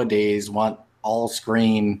nowadays want all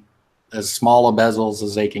screen, as small a bezels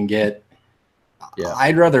as they can get. Yeah.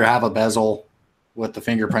 I'd rather have a bezel with the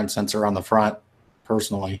fingerprint sensor on the front,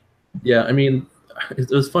 personally. Yeah, I mean, it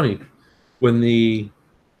was funny when the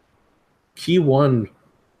Key 1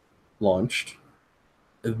 launched.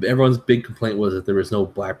 Everyone's big complaint was that there was no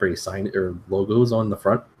BlackBerry sign or logos on the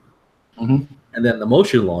front. Mm-hmm. And then the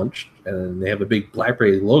Motion launched, and they have a big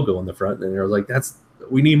BlackBerry logo on the front, and they're like,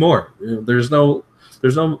 we need more. There's no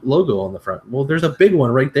logo on the front. Well, there's a big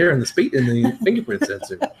one right there in the fingerprint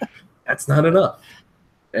sensor. That's not enough.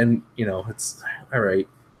 And it's all right.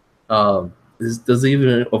 Does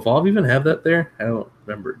even Evolve even have that there? I don't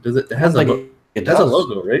remember. Does it? It has a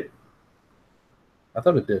logo, right? I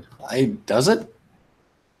thought it did. Does it?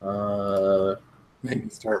 Maybe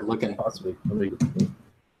start looking. Possibly.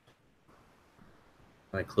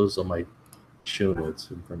 I closed all my show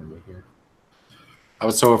notes in front of me here. I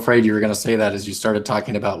was so afraid you were going to say that as you started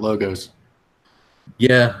talking about logos.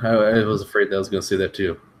 Yeah, I was afraid that I was going to say that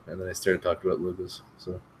too, and then I started talking about logos.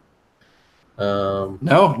 So.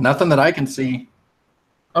 No, nothing that I can see.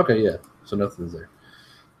 Okay, yeah. So nothing's there.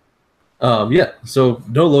 Yeah, so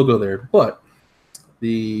no logo there, but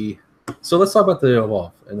so let's talk about the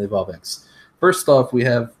Evolve and the Evolve X. First off, we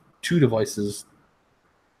have two devices.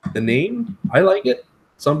 The name, I like it.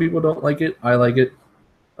 Some people don't like it. I like it.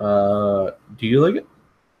 Do you like it?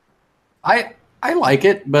 I like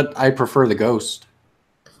it, but I prefer the Ghost.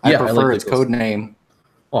 I prefer its code name.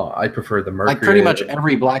 Well, I prefer the Mercury. Like pretty much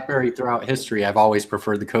every BlackBerry throughout history, I've always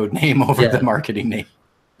preferred the code name over the marketing name.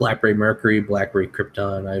 BlackBerry Mercury, BlackBerry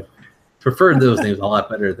Krypton. preferred those names a lot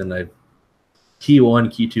better than Key 1,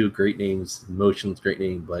 Key 2, great names. Motion's great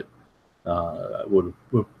name, but would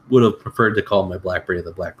have preferred to call my BlackBerry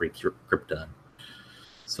the BlackBerry Krypton,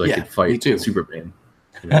 so I could fight Superman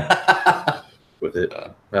with it.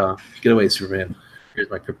 Get away, Superman! Here's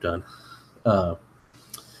my Krypton.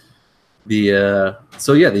 The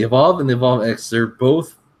Evolve and the Evolve X, they're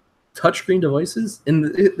both touchscreen devices,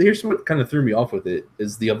 and here's what kind of threw me off with it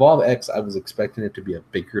is the Evolve X. I was expecting it to be a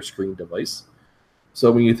bigger screen device.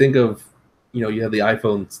 So when you think of, you have the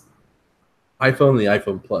iPhone and the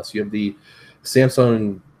iPhone Plus, you have the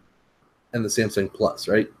Samsung and the Samsung Plus,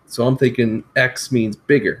 right? So I'm thinking X means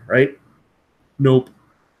bigger, right? Nope.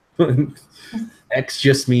 X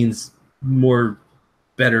just means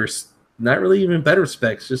better, not really even better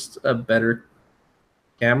specs, just a better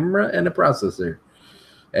camera and a processor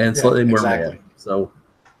and slightly more RAM. So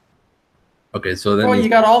okay, so then you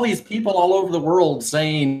got all these people all over the world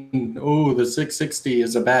saying, "Oh, the 660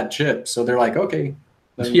 is a bad chip," so they're like, "Okay,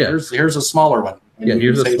 then here's a smaller one."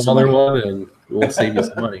 Here's a smaller one, and we'll save you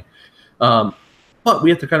some money. But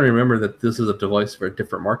we have to kind of remember that this is a device for a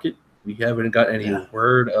different market. We haven't got any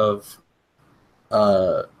word of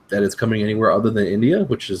that it's coming anywhere other than India,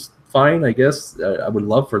 which is fine, I guess. I would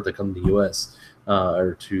love for it to come to the U.S.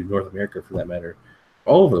 Or to North America, for that matter,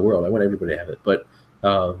 all over the world. I want everybody to have it, but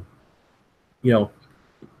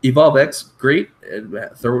Evolve X, great.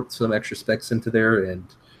 Throw some extra specs into there and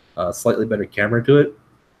slightly better camera to it.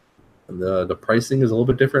 And the pricing is a little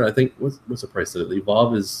bit different. I think what's the price of it? The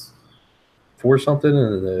Evolve is $4 something,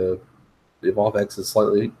 and the Evolve X is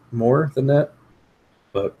slightly more than that.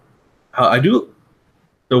 But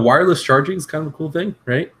the wireless charging is kind of a cool thing,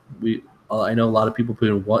 right? I know a lot of people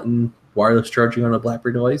wanting wireless charging on a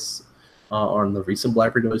BlackBerry device, on the recent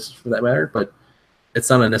BlackBerry devices for that matter, but it's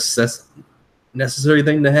not a necessary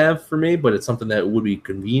thing to have for me, but it's something that would be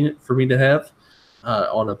convenient for me to have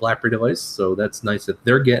on a BlackBerry device. So that's nice that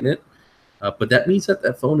they're getting it. But that means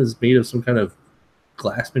that phone is made of some kind of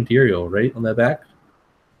glass material, right, on that back?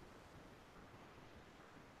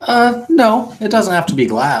 No, it doesn't have to be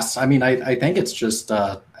glass. I mean, I think it's just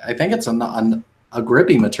I think it's a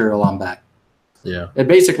grippy material on back. Yeah. It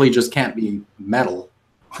basically just can't be metal.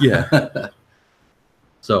 Yeah.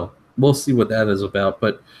 So we'll see what that is about.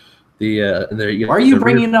 But why are you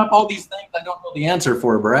bringing up all these things I don't know the answer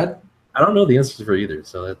for, Brad? I don't know the answers for either.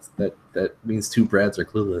 So that means two Brads are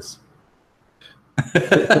clueless.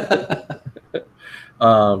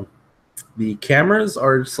 The cameras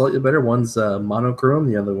are slightly better. One's monochrome,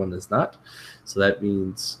 the other one is not. So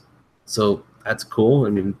that's cool. I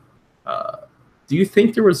mean, do you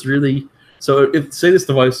think there was really? So if say this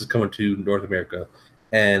device is coming to North America,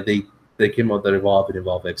 and they came out that Evolve and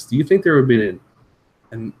Evolve X, do you think there would be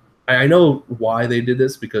and I know why they did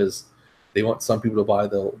this, because they want some people to buy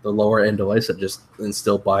the lower end device and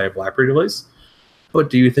still buy a BlackBerry device. But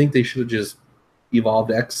do you think they should have just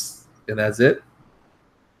Evolved X and that's it?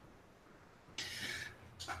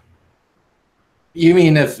 You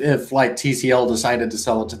mean if like TCL decided to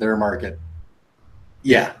sell it to their market?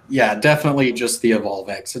 Yeah, definitely just the Evolve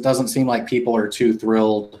X. It doesn't seem like people are too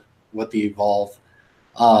thrilled with the Evolve.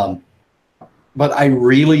 But I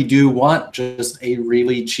really do want just a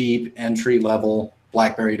really cheap entry-level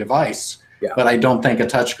BlackBerry device. Yeah. But I don't think a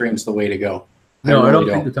touchscreen is the way to go. No, I don't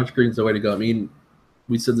think the touchscreen is the way to go. I mean,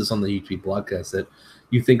 we said this on the YouTube broadcast that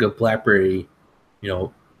you think of BlackBerry,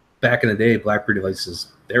 back in the day, BlackBerry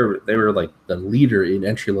devices, they were like the leader in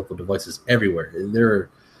entry-level devices everywhere. And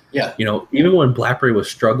even when BlackBerry was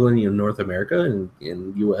struggling in North America and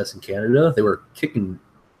in US and Canada, they were kicking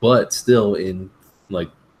butt still in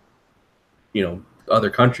other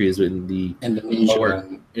countries in the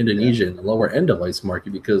Indonesian lower end device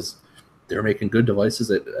market, because they're making good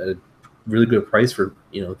devices at a really good price for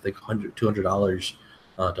like $100, $200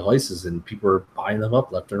 devices, and people are buying them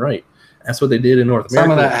up left and right. That's what they did in North America.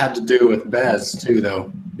 Some of that had to do with Bez too,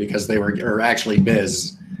 though, because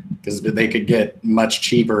Biz, because they could get much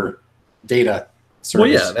cheaper data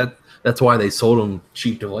service. Well, yeah, that's why they sold them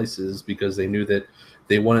cheap devices, because they knew that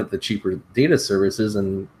they wanted the cheaper data services,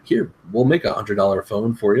 and here, we'll make $100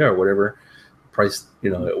 phone for you, or whatever price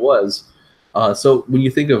it was. So when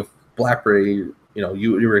you think of BlackBerry,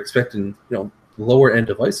 you were expecting lower end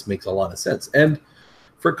device makes a lot of sense. And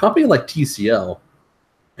for a company like TCL,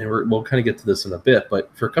 and we'll kind of get to this in a bit, but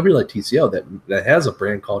for a company like TCL that has a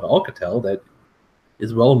brand called Alcatel that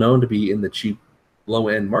is well known to be in the cheap low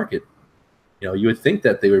end market, you would think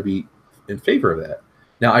that they would be in favor of that.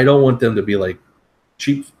 Now, I don't want them to be like,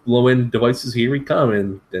 cheap low-end devices, here we come,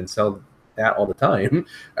 and sell that all the time.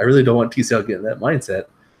 I really don't want TCL getting that mindset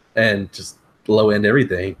and just low-end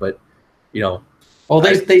everything. But Well,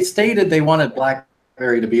 they stated they wanted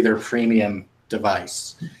BlackBerry to be their premium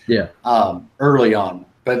device. Yeah. Early on,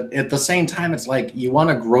 but at the same time, it's like you want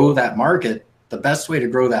to grow that market. The best way to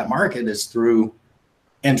grow that market is through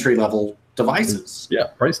entry-level devices. Yeah,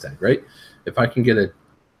 price tag, right? If I can get a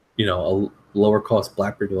lower cost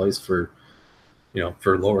BlackBerry device for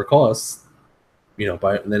lower costs,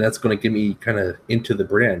 then that's going to get me kind of into the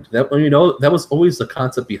brand. That that was always the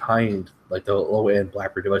concept behind like the low end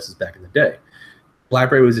BlackBerry devices back in the day.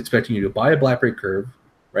 BlackBerry was expecting you to buy a BlackBerry Curve,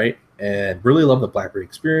 right, and really love the BlackBerry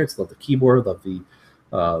experience, love the keyboard, love the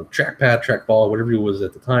trackpad, trackball, whatever it was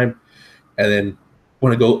at the time, and then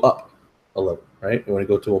want to go up a level, right? You want to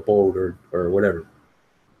go to a Bold or whatever.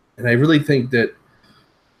 And I really think that,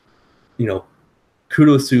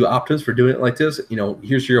 kudos to Optimus for doing it like this.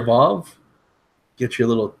 Here's your Evolve, get your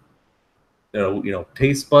little,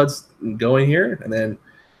 taste buds going here, and then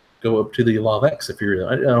go up to the Evolve X if you're.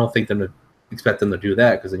 I don't think expect them to do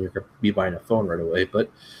that because then you're going to be buying a phone right away.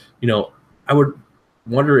 But, I would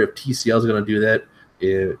wonder if TCL is going to do that.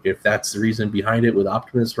 If that's the reason behind it with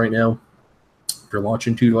Optimus right now, for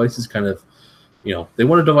launching two devices, kind of, they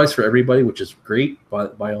want a device for everybody, which is great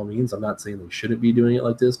by all means. I'm not saying they shouldn't be doing it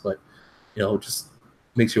like this, but it just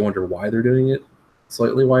makes you wonder why they're doing it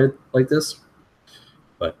slightly wide like this.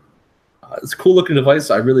 But it's a cool looking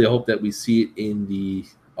device. I really hope that we see it in the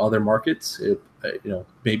other markets.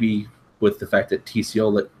 Maybe with the fact that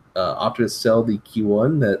TCL let Optimus sell the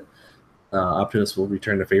Q1, that Optimus will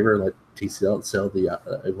return the favor and let TCL sell the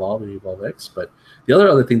Evolve and Evolve X. But the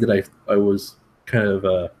other thing that I was kind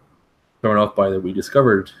of thrown off by that we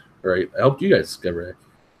discovered, or I helped you guys discover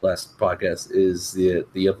last podcast, is the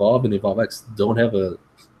Evolve and Evolve X don't have a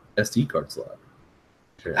SD card slot.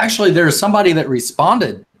 Sure. Actually, there's somebody that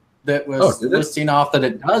responded that was listing off that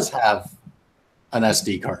it does have an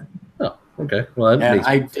SD card. Oh, okay. Well,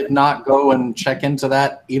 I did not go and check into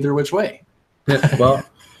that either which way. Yeah, well,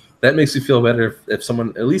 that makes me feel better if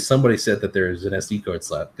at least somebody said that there is an SD card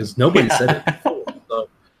slot, because nobody said it before. So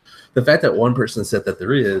the fact that one person said that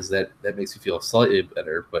there is, that makes me feel slightly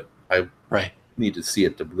better, but I need to see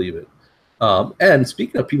it to believe it. And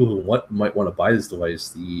speaking of people who might want to buy this device,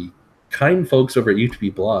 the kind folks over at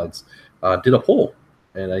UTB Blogs did a poll,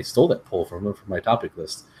 and I stole that poll from them for my topic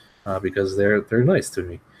list because they're nice to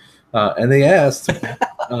me. And they asked,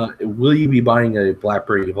 will you be buying a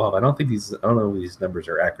BlackBerry Evolve? I don't know if these numbers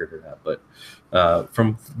are accurate or not, but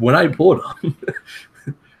from when I pulled them,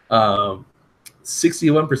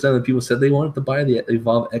 61% of the people said they wanted to buy the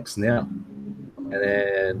Evolve X now,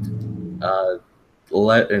 and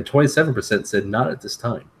 27% said not at this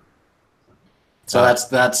time. So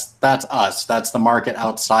that's us. That's the market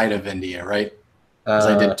outside of India, right? Because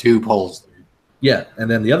I did two polls. Yeah, and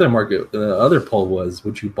then the other poll was,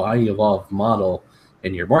 would you buy Evolve model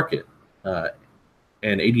in your market? And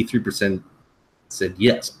 83% said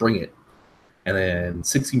yes, bring it. And then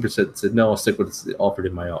 16% said no, I'll stick with what's offered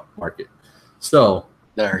in my market. So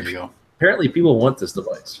there you go. Apparently, people want this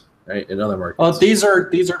device, right? In other markets. Well, these are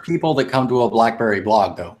people that come to a BlackBerry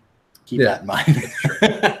blog, though. Keep that in mind.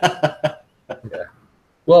 Yeah.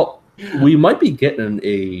 Well, we might be getting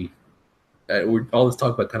we're always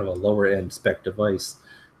talking about kind of a lower end spec device.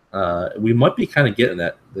 We might be kind of getting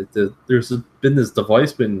that. There's been this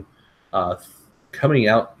device coming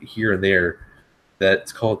out here and there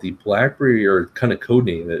that's called the BlackBerry, or kind of code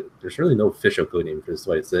name. There's really no official code name for this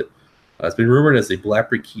device. That it's been rumored as the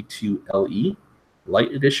BlackBerry Key 2 LE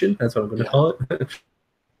Light Edition. That's what I'm going to call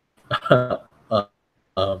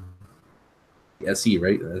it. SE,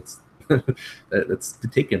 right? That's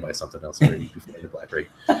taken by something else already before the BlackBerry.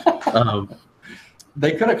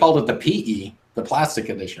 They could have called it the PE, the plastic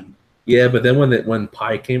edition. Yeah, but then when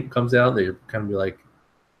Pi comes out, they kind of be like,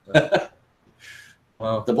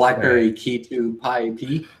 well, the BlackBerry Key 2 Pi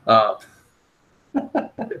P.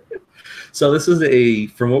 So this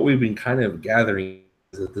is from what we've been kind of gathering,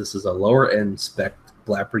 is that this is a lower end spec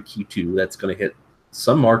BlackBerry Key 2 that's going to hit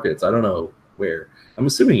some markets. I don't know where. I'm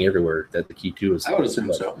assuming everywhere that the Key 2 is. I would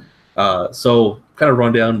assume so. So kind of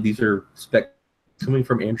rundown. These are specs coming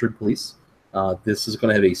from Android Police. This is going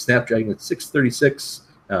to have a Snapdragon 636,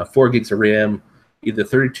 4 gigs of RAM, either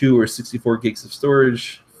 32 or 64 gigs of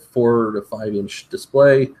storage, 4 to 5 inch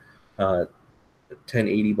display,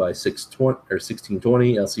 1080 by 620 or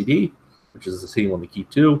 1620 LCD, which is the same on the Key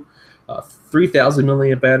 2. 3,000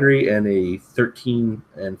 milliamp battery and a 13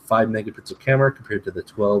 and 5 megapixel camera compared to the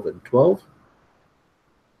 12 and 12.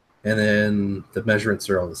 And then the measurements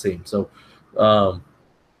are all the same. So,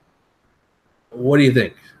 what do you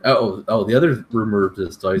think? Oh, the other rumor of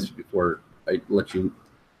this device, before I let you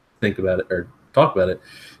think about it or talk about it,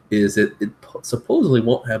 is that it supposedly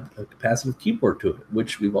won't have a capacitive keyboard to it,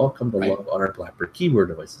 which we've all come to love on our BlackBerry keyboard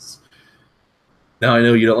devices. Now, I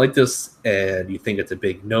know you don't like this and you think it's a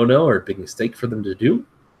big no-no or a big mistake for them to do.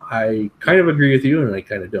 I kind of agree with you and I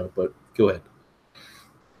kind of don't, but go ahead.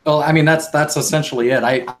 Well, I mean, that's essentially it.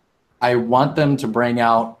 I want them to bring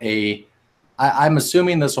out I'm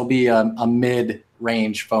assuming this will be a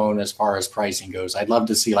mid-range phone as far as pricing goes. I'd love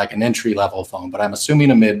to see like an entry-level phone, but I'm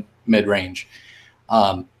assuming a mid-range.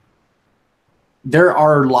 There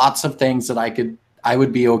are lots of things that I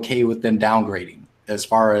would be okay with them downgrading as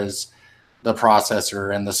far as the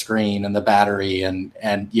processor and the screen and the battery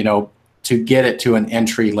and you know, to get it to an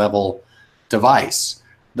entry level device.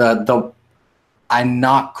 I'm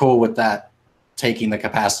not cool with that, taking the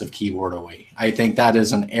capacitive keyboard away. I think that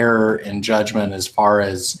is an error in judgment as far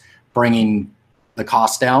as bringing the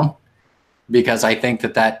cost down, because I think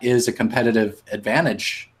that is a competitive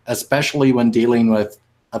advantage, especially when dealing with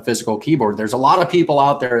a physical keyboard. There's a lot of people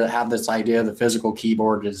out there that have this idea the physical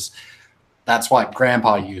keyboard that's what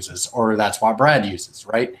grandpa uses, or that's what Brad uses,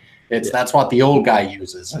 right? That's what the old guy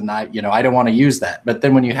uses. And I don't want to use that. But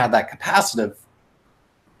then when you have that capacitive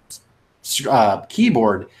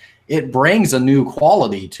keyboard, it brings a new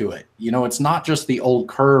quality to it. You know, it's not just the old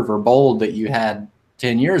curve or bold that you had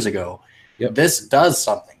 10 years ago. Yep. This does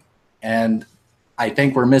something. And I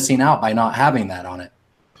think we're missing out by not having that on it.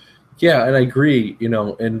 Yeah, and I agree, you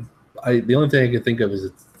know, and the only thing I can think of is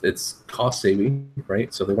it's cost saving,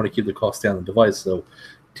 right? So they want to keep the cost down on the device, so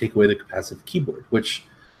take away the capacitive keyboard, which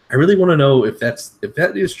I really want to know if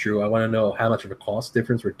that is true. I want to know how much of a cost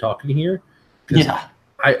difference we're talking here. Yeah.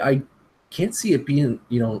 I can't see it being,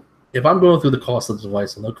 you know, if I'm going through the cost of the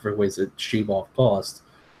device and looking for ways to shave off cost,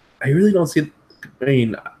 I really don't see it. I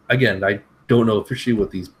mean, again, I don't know officially what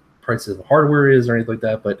these prices of hardware is or anything like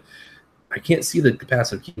that, but I can't see the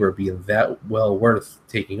capacitive keyboard being that well worth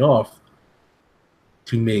taking off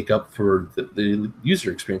to make up for the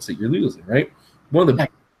user experience that you're losing, right? One of the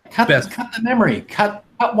cut the memory, cut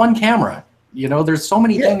one camera. You know, there's so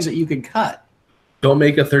many things that you could cut. Don't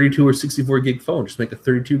make a 32 or 64 gig phone. Just make a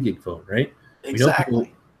 32 gig phone, right? Exactly. We know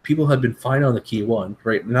people have been fine on the Key 1,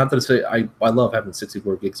 right? Not that I say I love having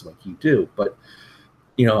 64 gigs on my Key 2, but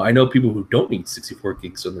you know, I know people who don't need 64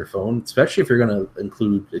 gigs on their phone, especially if you're going to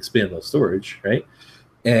include expandable storage, right?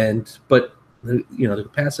 But you know, the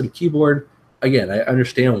capacitive keyboard, again, I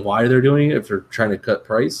understand why they're doing it if they're trying to cut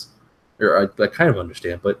price, or I kind of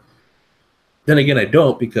understand, but then again, I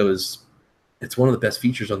don't, because it's one of the best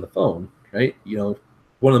features on the phone, right? You know,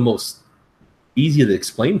 one of the most easy to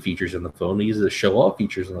explain features on the phone, easy to show off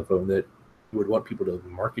features on the phone that you would want people to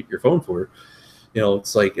market your phone for. You know,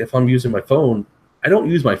 it's like if I'm using my phone, I don't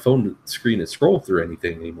use my phone screen to scroll through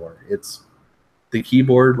anything anymore. It's the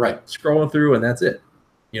keyboard scrolling through, and that's it.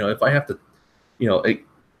 You know, if I have to, you know, and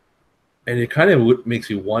it kind of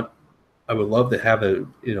makes me want, I would love to have a,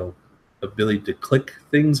 you know, ability to click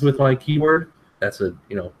things with my keyboard. That's a,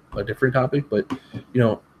 you know, a different topic, but you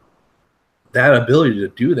know, that ability to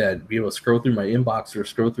do that, be able to scroll through my inbox or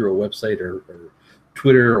scroll through a website or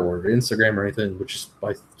Twitter or Instagram or anything, which is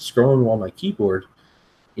by scrolling on my keyboard,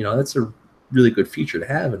 you know, that's a really good feature to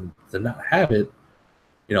have. And to not have it,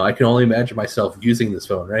 you know, I can only imagine myself using this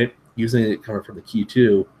phone, right? Using it coming from the Key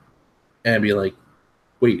 2 and be like,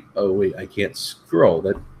 wait, I can't scroll.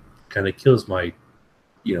 That kind of kills my,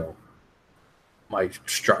 you know, my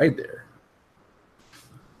stride there.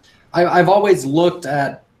 I've always looked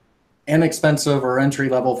at inexpensive or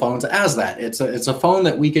entry-level phones as that. It's a phone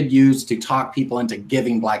that we could use to talk people into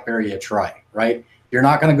giving BlackBerry a try, right? You're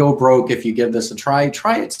not going to go broke if you give this a try.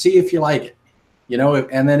 Try it, see if you like it, you know,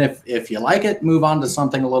 and then if you like it, move on to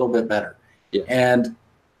something a little bit better. Yeah. And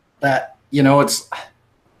that, you know, it's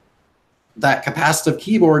that capacitive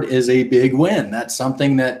keyboard is a big win. That's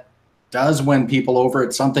something that does win people over.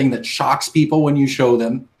 It's something that shocks people when you show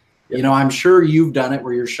them. You know, I'm sure you've done it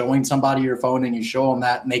where you're showing somebody your phone and you show them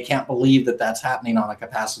that and they can't believe that that's happening on a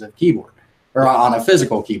capacitive keyboard or on a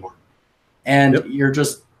physical keyboard. And you're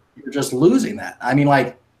just losing that. I mean,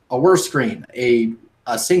 like a worse screen, a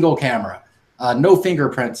single camera, no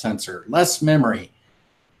fingerprint sensor, less memory,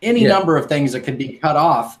 any number of things that could be cut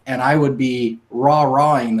off, and I would be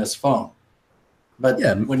rawing this phone. But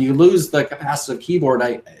when you lose the capacitive keyboard,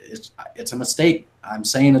 it's a mistake. I'm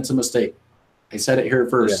saying it's a mistake. I said it here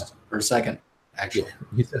first or second, actually.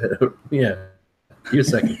 You said it. Yeah, you're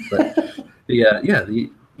second. But you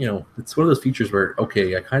know, it's one of those features where,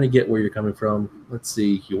 okay, I kind of get where you're coming from. Let's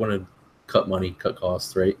see, you want to cut money, cut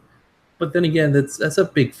costs, right? But then again, that's a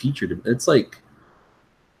big feature. It's like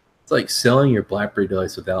selling your BlackBerry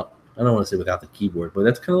device without, I don't want to say without the keyboard, but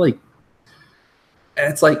that's kind of like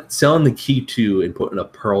And it's like selling the Key 2 and putting a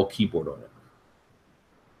Pearl keyboard on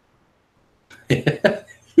it.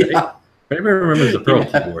 Yeah. Right? Everybody remembers the Pearl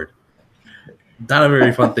keyboard. Not a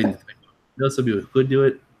very fun thing to type on. I know some people could do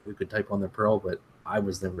it. We could type on their Pearl, but I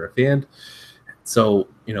was never a fan. So,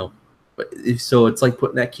 so it's like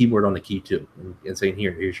putting that keyboard on the Key 2 and saying,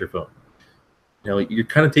 here's your phone. You're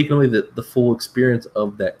kind of taking away the full experience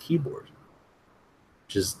of that keyboard,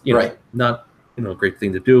 which is, right. Not, a great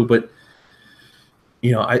thing to do, but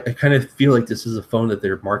I kind of feel like this is a phone that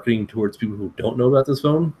they're marketing towards people who don't know about this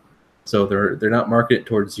phone. So they're not marketing it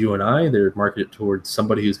towards you and I. They're marketing it towards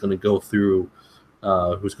somebody who's going to go through,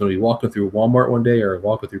 who's going to be walking through Walmart one day or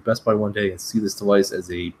walking through Best Buy one day and see this device as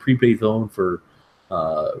a prepaid phone for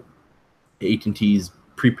AT&T's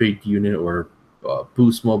prepaid unit or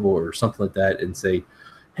Boost Mobile or something like that, and say,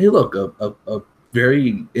 hey, look, a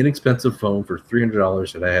very inexpensive phone for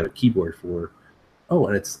 $300 that I had a keyboard for. Oh,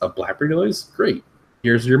 and it's a BlackBerry device? Great.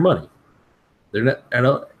 Here's your money. They're not, I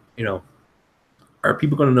don't, are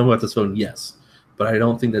people going to know about this phone? Yes. But I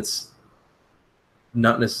don't think that's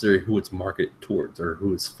not necessarily who it's marketed towards or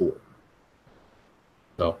who it's for.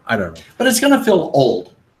 So I don't know. But it's going to feel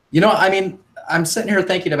old. I'm sitting here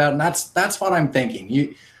thinking about it, and that's what I'm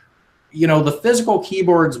thinking. The physical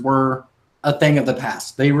keyboards were a thing of the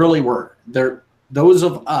past. They really were. They're those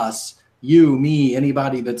of us, you, me,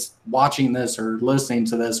 anybody that's watching this or listening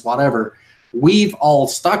to this, whatever, we've all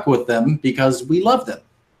stuck with them because we love them.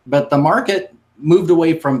 But the market moved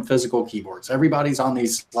away from physical keyboards. Everybody's on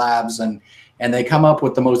these slabs, and they come up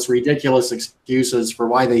with the most ridiculous excuses for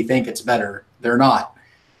why they think it's better. They're not.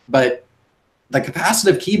 But the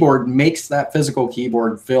capacitive keyboard makes that physical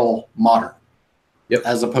keyboard feel modern. Yep.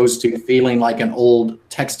 As opposed to feeling like an old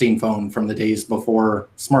texting phone from the days before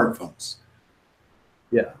smartphones.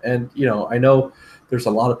 Yeah, and I know there's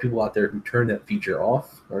a lot of people out there who turn that feature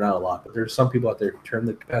off, or not a lot, but there's some people out there who turn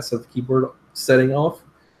the capacitive keyboard setting off.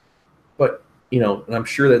 But and I'm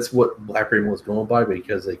sure that's what BlackBerry was going by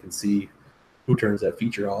because they can see who turns that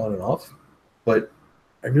feature on and off. But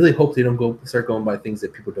I really hope they don't start going by things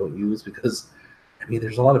that people don't use, because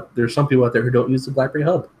there's some people out there who don't use the BlackBerry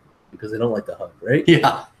Hub because they don't like the hub, right?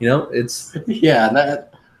 Yeah. It's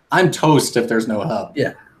I'm toast if there's no hub.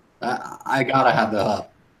 Yeah. I gotta have the hub.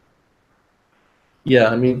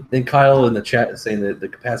 Yeah, and Kyle in the chat is saying that the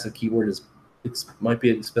capacitive keyboard might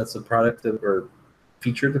be an expensive product or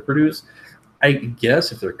feature to produce. I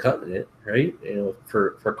guess if they're cutting it, right?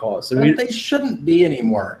 For cost. They shouldn't be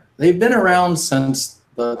anymore. They've been around since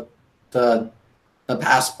the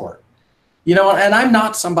Passport. And I'm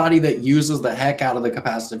not somebody that uses the heck out of the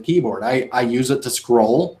capacitive keyboard. I use it to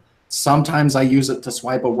scroll. Sometimes I use it to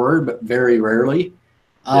swipe a word, but very rarely.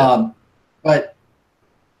 Yeah. But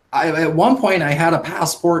at one point I had a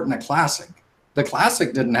Passport and a Classic. The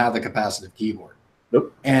Classic didn't have the capacitive keyboard.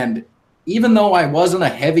 Nope. And even though I wasn't a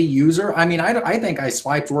heavy user, I think I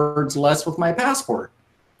swiped words less with my Passport.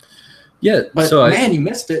 Yeah. But you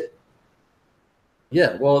missed it.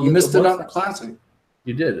 Yeah. Well, you missed it on the Classic.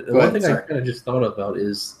 You did. The one thing I kind of just thought about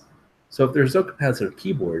is, so if there's no capacitive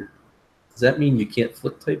keyboard, does that mean you can't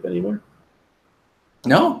flip type anymore?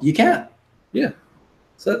 No, you can't. Yeah.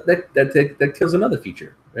 So that kills another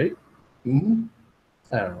feature, right? Mm-hmm.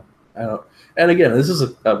 I don't know. And again, this is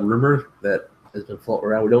a rumor that has been floating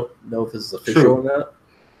around. We don't know if this is official or not.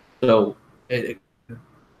 So it could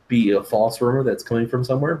be a false rumor that's coming from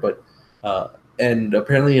somewhere. But and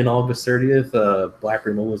apparently on August 30th,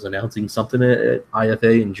 BlackBerry Mobile was announcing something at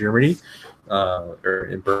IFA in Germany or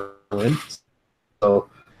in Berlin. So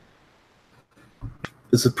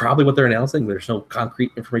this is probably what they're announcing. There's no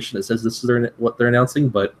concrete information that says this is what they're announcing,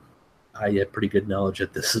 but I have pretty good knowledge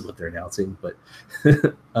that this is what they're announcing. But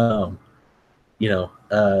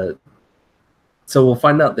so we'll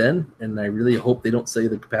find out then. And I really hope they don't say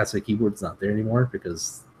the capacitive keyboard's not there anymore,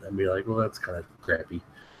 because I'd be like, well, that's kind of crappy.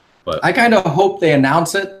 But I kind of hope they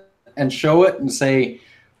announce it and show it and say,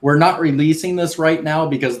 we're not releasing this right now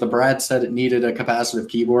because the Brad said it needed a capacitive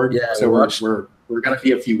keyboard. Yeah, so we're going to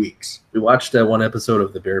be a few weeks. We watched one episode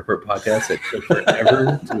of the Bear Report podcast that took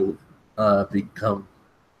forever to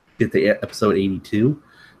get the episode 82,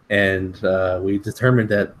 and we determined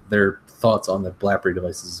that their thoughts on the BlackBerry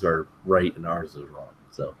devices are right and ours is wrong.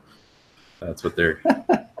 So that's what they're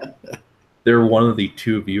they're one of the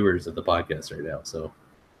two viewers of the podcast right now. So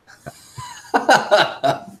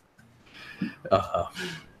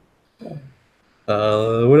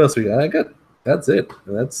what else we got? That's it.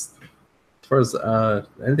 That's as far as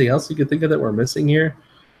anything else you could think of that we're missing here.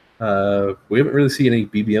 We haven't really seen any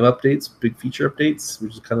BBM updates, big feature updates,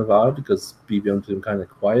 which is kind of odd because BBM's been kind of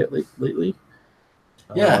quiet lately.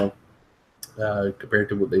 Yeah. compared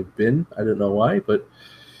to what they've been. I don't know why, but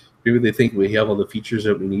maybe they think we have all the features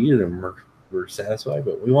that we need and we're satisfied,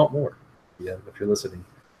 but we want more. Yeah, if you're listening.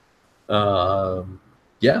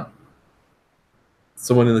 Yeah.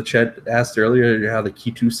 Someone in the chat asked earlier how the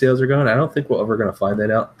Key 2 sales are going. I don't think we're ever going to find that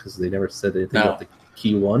out because they never said anything about the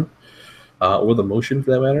Key 1 or the Motion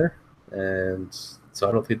for that matter. And so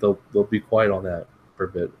I don't think they'll be quiet on that for a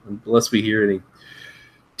bit unless we hear any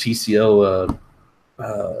TCL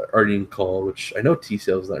earning call, which I know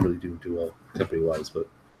TCL is not really doing too well company-wise, but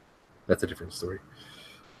that's a different story.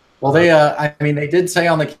 Well, they did say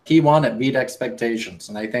on the Key 1 it beat expectations,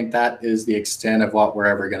 and I think that is the extent of what we're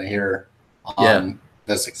ever going to hear on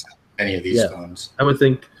the success of any of these phones. I would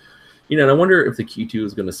think, and I wonder if the Key 2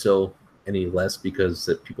 is going to sell any less because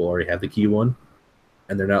that people already have the Key 1,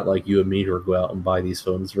 and they're not like you and me who go out and buy these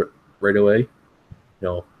phones right away.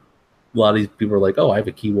 A lot of these people are like, oh, I have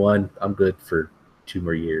a Key 1, I'm good for 2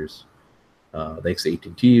 more years. Thanks to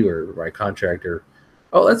AT&T or my contractor.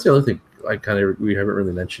 Oh, that's the other thing. We haven't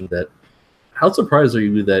really mentioned that. How surprised are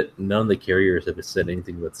you that none of the carriers have said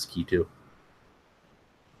anything about this Key 2?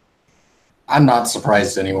 I'm not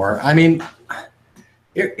surprised anymore. I mean,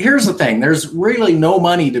 here's the thing. There's really no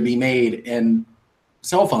money to be made in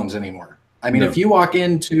cell phones anymore. I mean, if you walk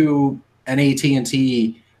into an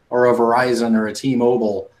AT&T or a Verizon or a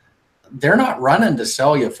T-Mobile, they're not running to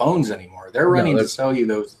sell you phones anymore. They're running to sell you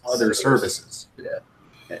those other services. Yeah.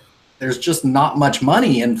 There's just not much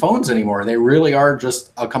money in phones anymore. They really are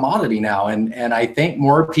just a commodity now. And I think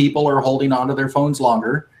more people are holding on to their phones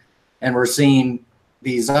longer. And we're seeing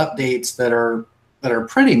these updates that are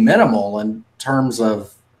pretty minimal in terms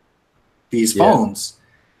of these phones.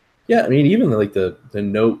 Yeah, I mean, even like the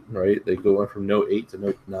Note, right? They go from Note 8 to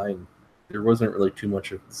Note 9. There wasn't really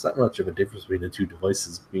it's not much of a difference between the two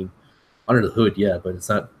devices. I mean, under the hood, but it's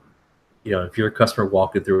not, if you're a customer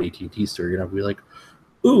walking through an AT&T store, you're not going to be like,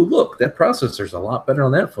 ooh, look, that processor's a lot better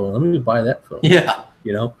on that phone. Let me buy that phone. Yeah.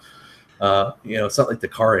 It's not like the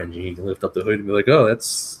car engine. You can lift up the hood and be like, oh,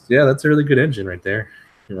 that's a really good engine right there.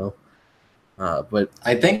 But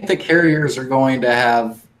I think the carriers are going to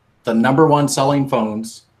have the #1 selling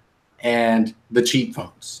phones and the cheap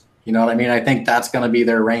phones. You know what I mean? I think that's going to be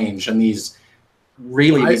their range. And these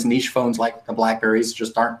niche phones like the BlackBerries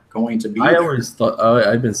just aren't going to be. I always thought,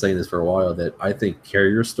 I've been saying this for a while, that I think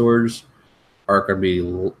carrier stores are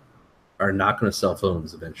not going to sell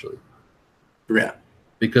phones eventually. Yeah.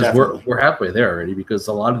 Because we're halfway there already, because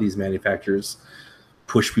a lot of these manufacturers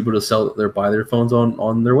push people to buy their phones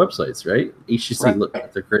on their websites, right? HTC, look,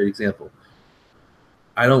 that's a great example.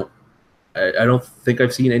 I don't think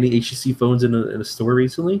I've seen any HTC phones in a store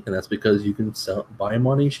recently, and that's because you can buy them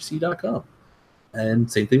on HTC.com. And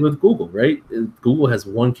same thing with Google, right? Google has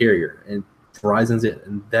one carrier, and Verizon's it,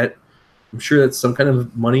 and that I'm sure that's some kind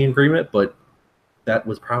of money agreement, but that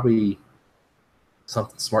was probably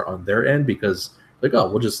something smart on their end, because like, oh,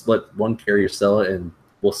 we'll just let one carrier sell it and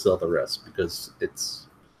we'll sell the rest, because it's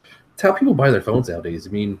how people buy their phones nowadays.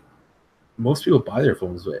 I mean, most people buy their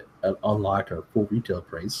phones at unlocked or full retail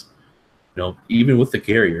price. Even with the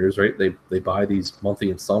carriers, right? They buy these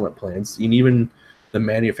monthly installment plans, and even the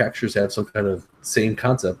manufacturers have some kind of same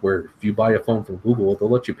concept where if you buy a phone from Google, they'll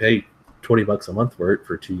let you pay $20 a month for it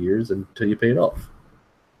for 2 years until you pay it off.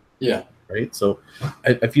 Yeah. Right. So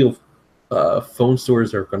I feel phone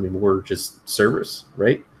stores are going to be more just service,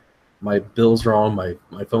 right? My bill's wrong.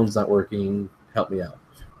 My phone's not working. Help me out.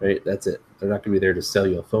 Right. That's it. They're not going to be there to sell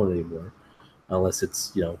you a phone anymore, unless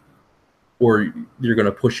it's, or you're going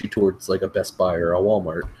to push you towards like a Best Buy or a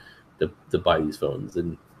Walmart to buy these phones.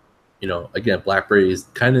 And, again, BlackBerry is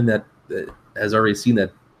kind of that has already seen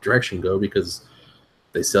that direction go, because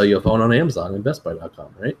they sell you a phone on Amazon and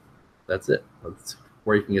BestBuy.com, right? That's it. That's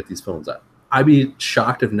where you can get these phones at. I'd be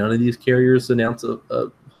shocked if none of these carriers announce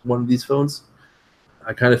one of these phones.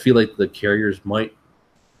 I kind of feel like the carriers might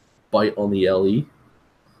bite on the LE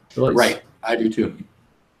device. Right. I do too.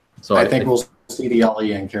 So I think we'll see the LE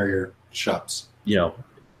in carrier shops.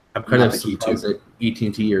 I'm kind of surprised that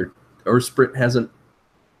AT&T or Sprint hasn't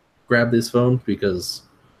grabbed this phone, because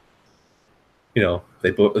they're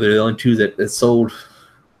the only two that sold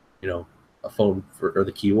a phone or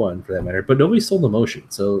the Key 1 for that matter, but nobody sold the Motion.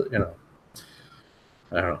 So I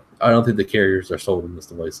don't know. I don't think the carriers are sold in these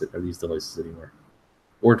devices anymore,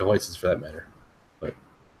 or devices for that matter. But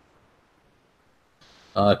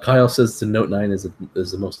Kyle says the Note 9 is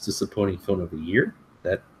the most disappointing phone of the year.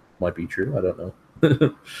 That might be true. I don't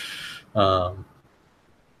know.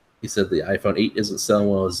 He said the iPhone 8 isn't selling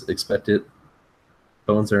well as expected.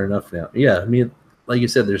 Phones are enough now. Yeah, I mean, like you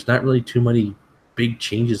said, there's not really too many big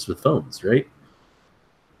changes with phones, right?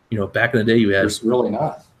 Back in the day, you had. There's really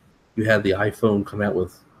not. you had the iPhone come out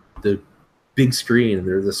with the big screen, and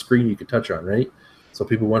there's a screen you could touch on, right? So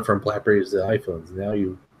people went from Blackberries to iPhones. Now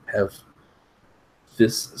you have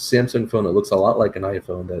this Samsung phone that looks a lot like an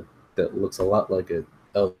iPhone, that looks a lot like an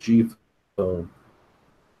LG phone.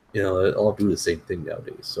 You know, they all do the same thing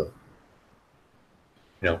nowadays. So,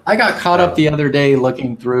 you know, I got caught up the other day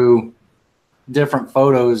looking through different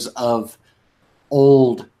photos of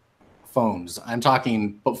old phones. I'm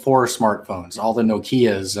talking before smartphones, all the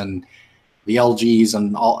Nokias and the LGs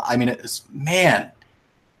and all. I mean, it's, man,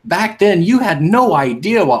 back then you had no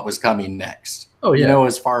idea what was coming next. Oh, yeah. You know,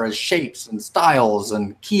 as far as shapes and styles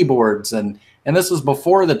and keyboards, and this was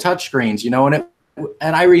before the touchscreens, you know, and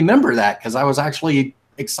I remember that because I was actually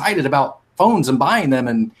excited about phones and buying them.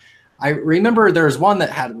 And I remember there was one that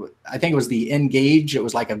had, I think it was the N-Gage. It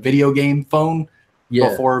was like a video game phone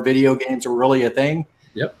before video games were really a thing.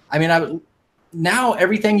 Yep. I mean, now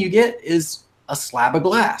everything you get is a slab of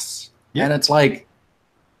glass. Yep. And it's like,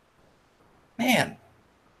 man,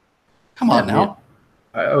 come on now.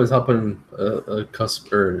 I was helping a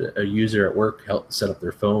customer, a user at work, help set up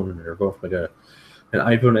their phone, and they're going from like an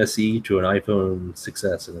iPhone SE to an iPhone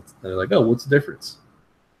 6S, and they're like, "Oh, what's the difference?"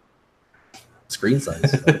 Screen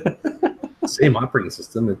size, same operating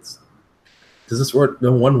system. Does this work?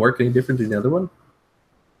 No one work any different than the other one?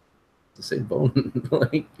 It's the same phone.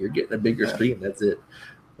 Like, you're getting a bigger screen. That's it.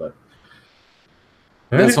 But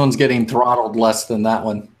this one's getting throttled less than that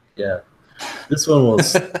one. Yeah, this one will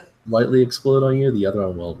lightly explode on you. The other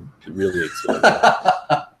one will really explode.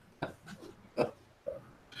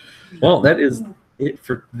 Well, that is it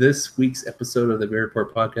for this week's episode of the Bear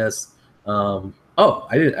Report podcast.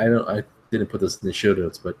 I didn't put this in the show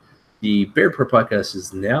notes, but the Bear Report podcast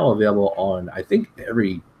is now available on, I think,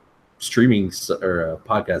 every streaming or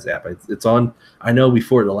podcast app. It's on. I know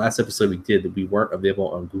before the last episode we did that we weren't available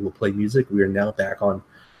on Google Play Music. We are now back on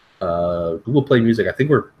Google Play Music. I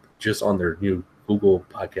think we're just on their new Google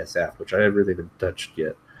Podcast app, which I haven't really even touched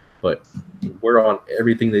yet. But we're on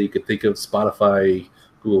everything that you could think of: Spotify,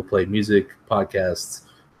 Google Play Music, podcasts,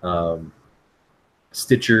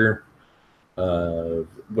 Stitcher.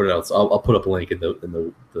 What else? I'll put up a link in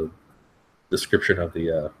the description of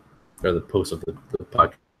the or the post of the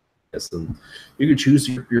podcast, and you can choose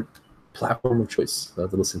your platform of choice to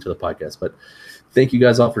listen to the podcast. But thank you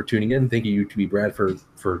guys all for tuning in. Thank you to be Brad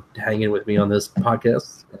for hanging with me on this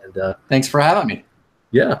podcast, and thanks for having me.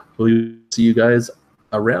 Yeah, we'll see you guys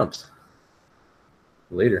around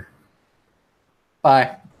later.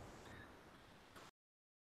 Bye.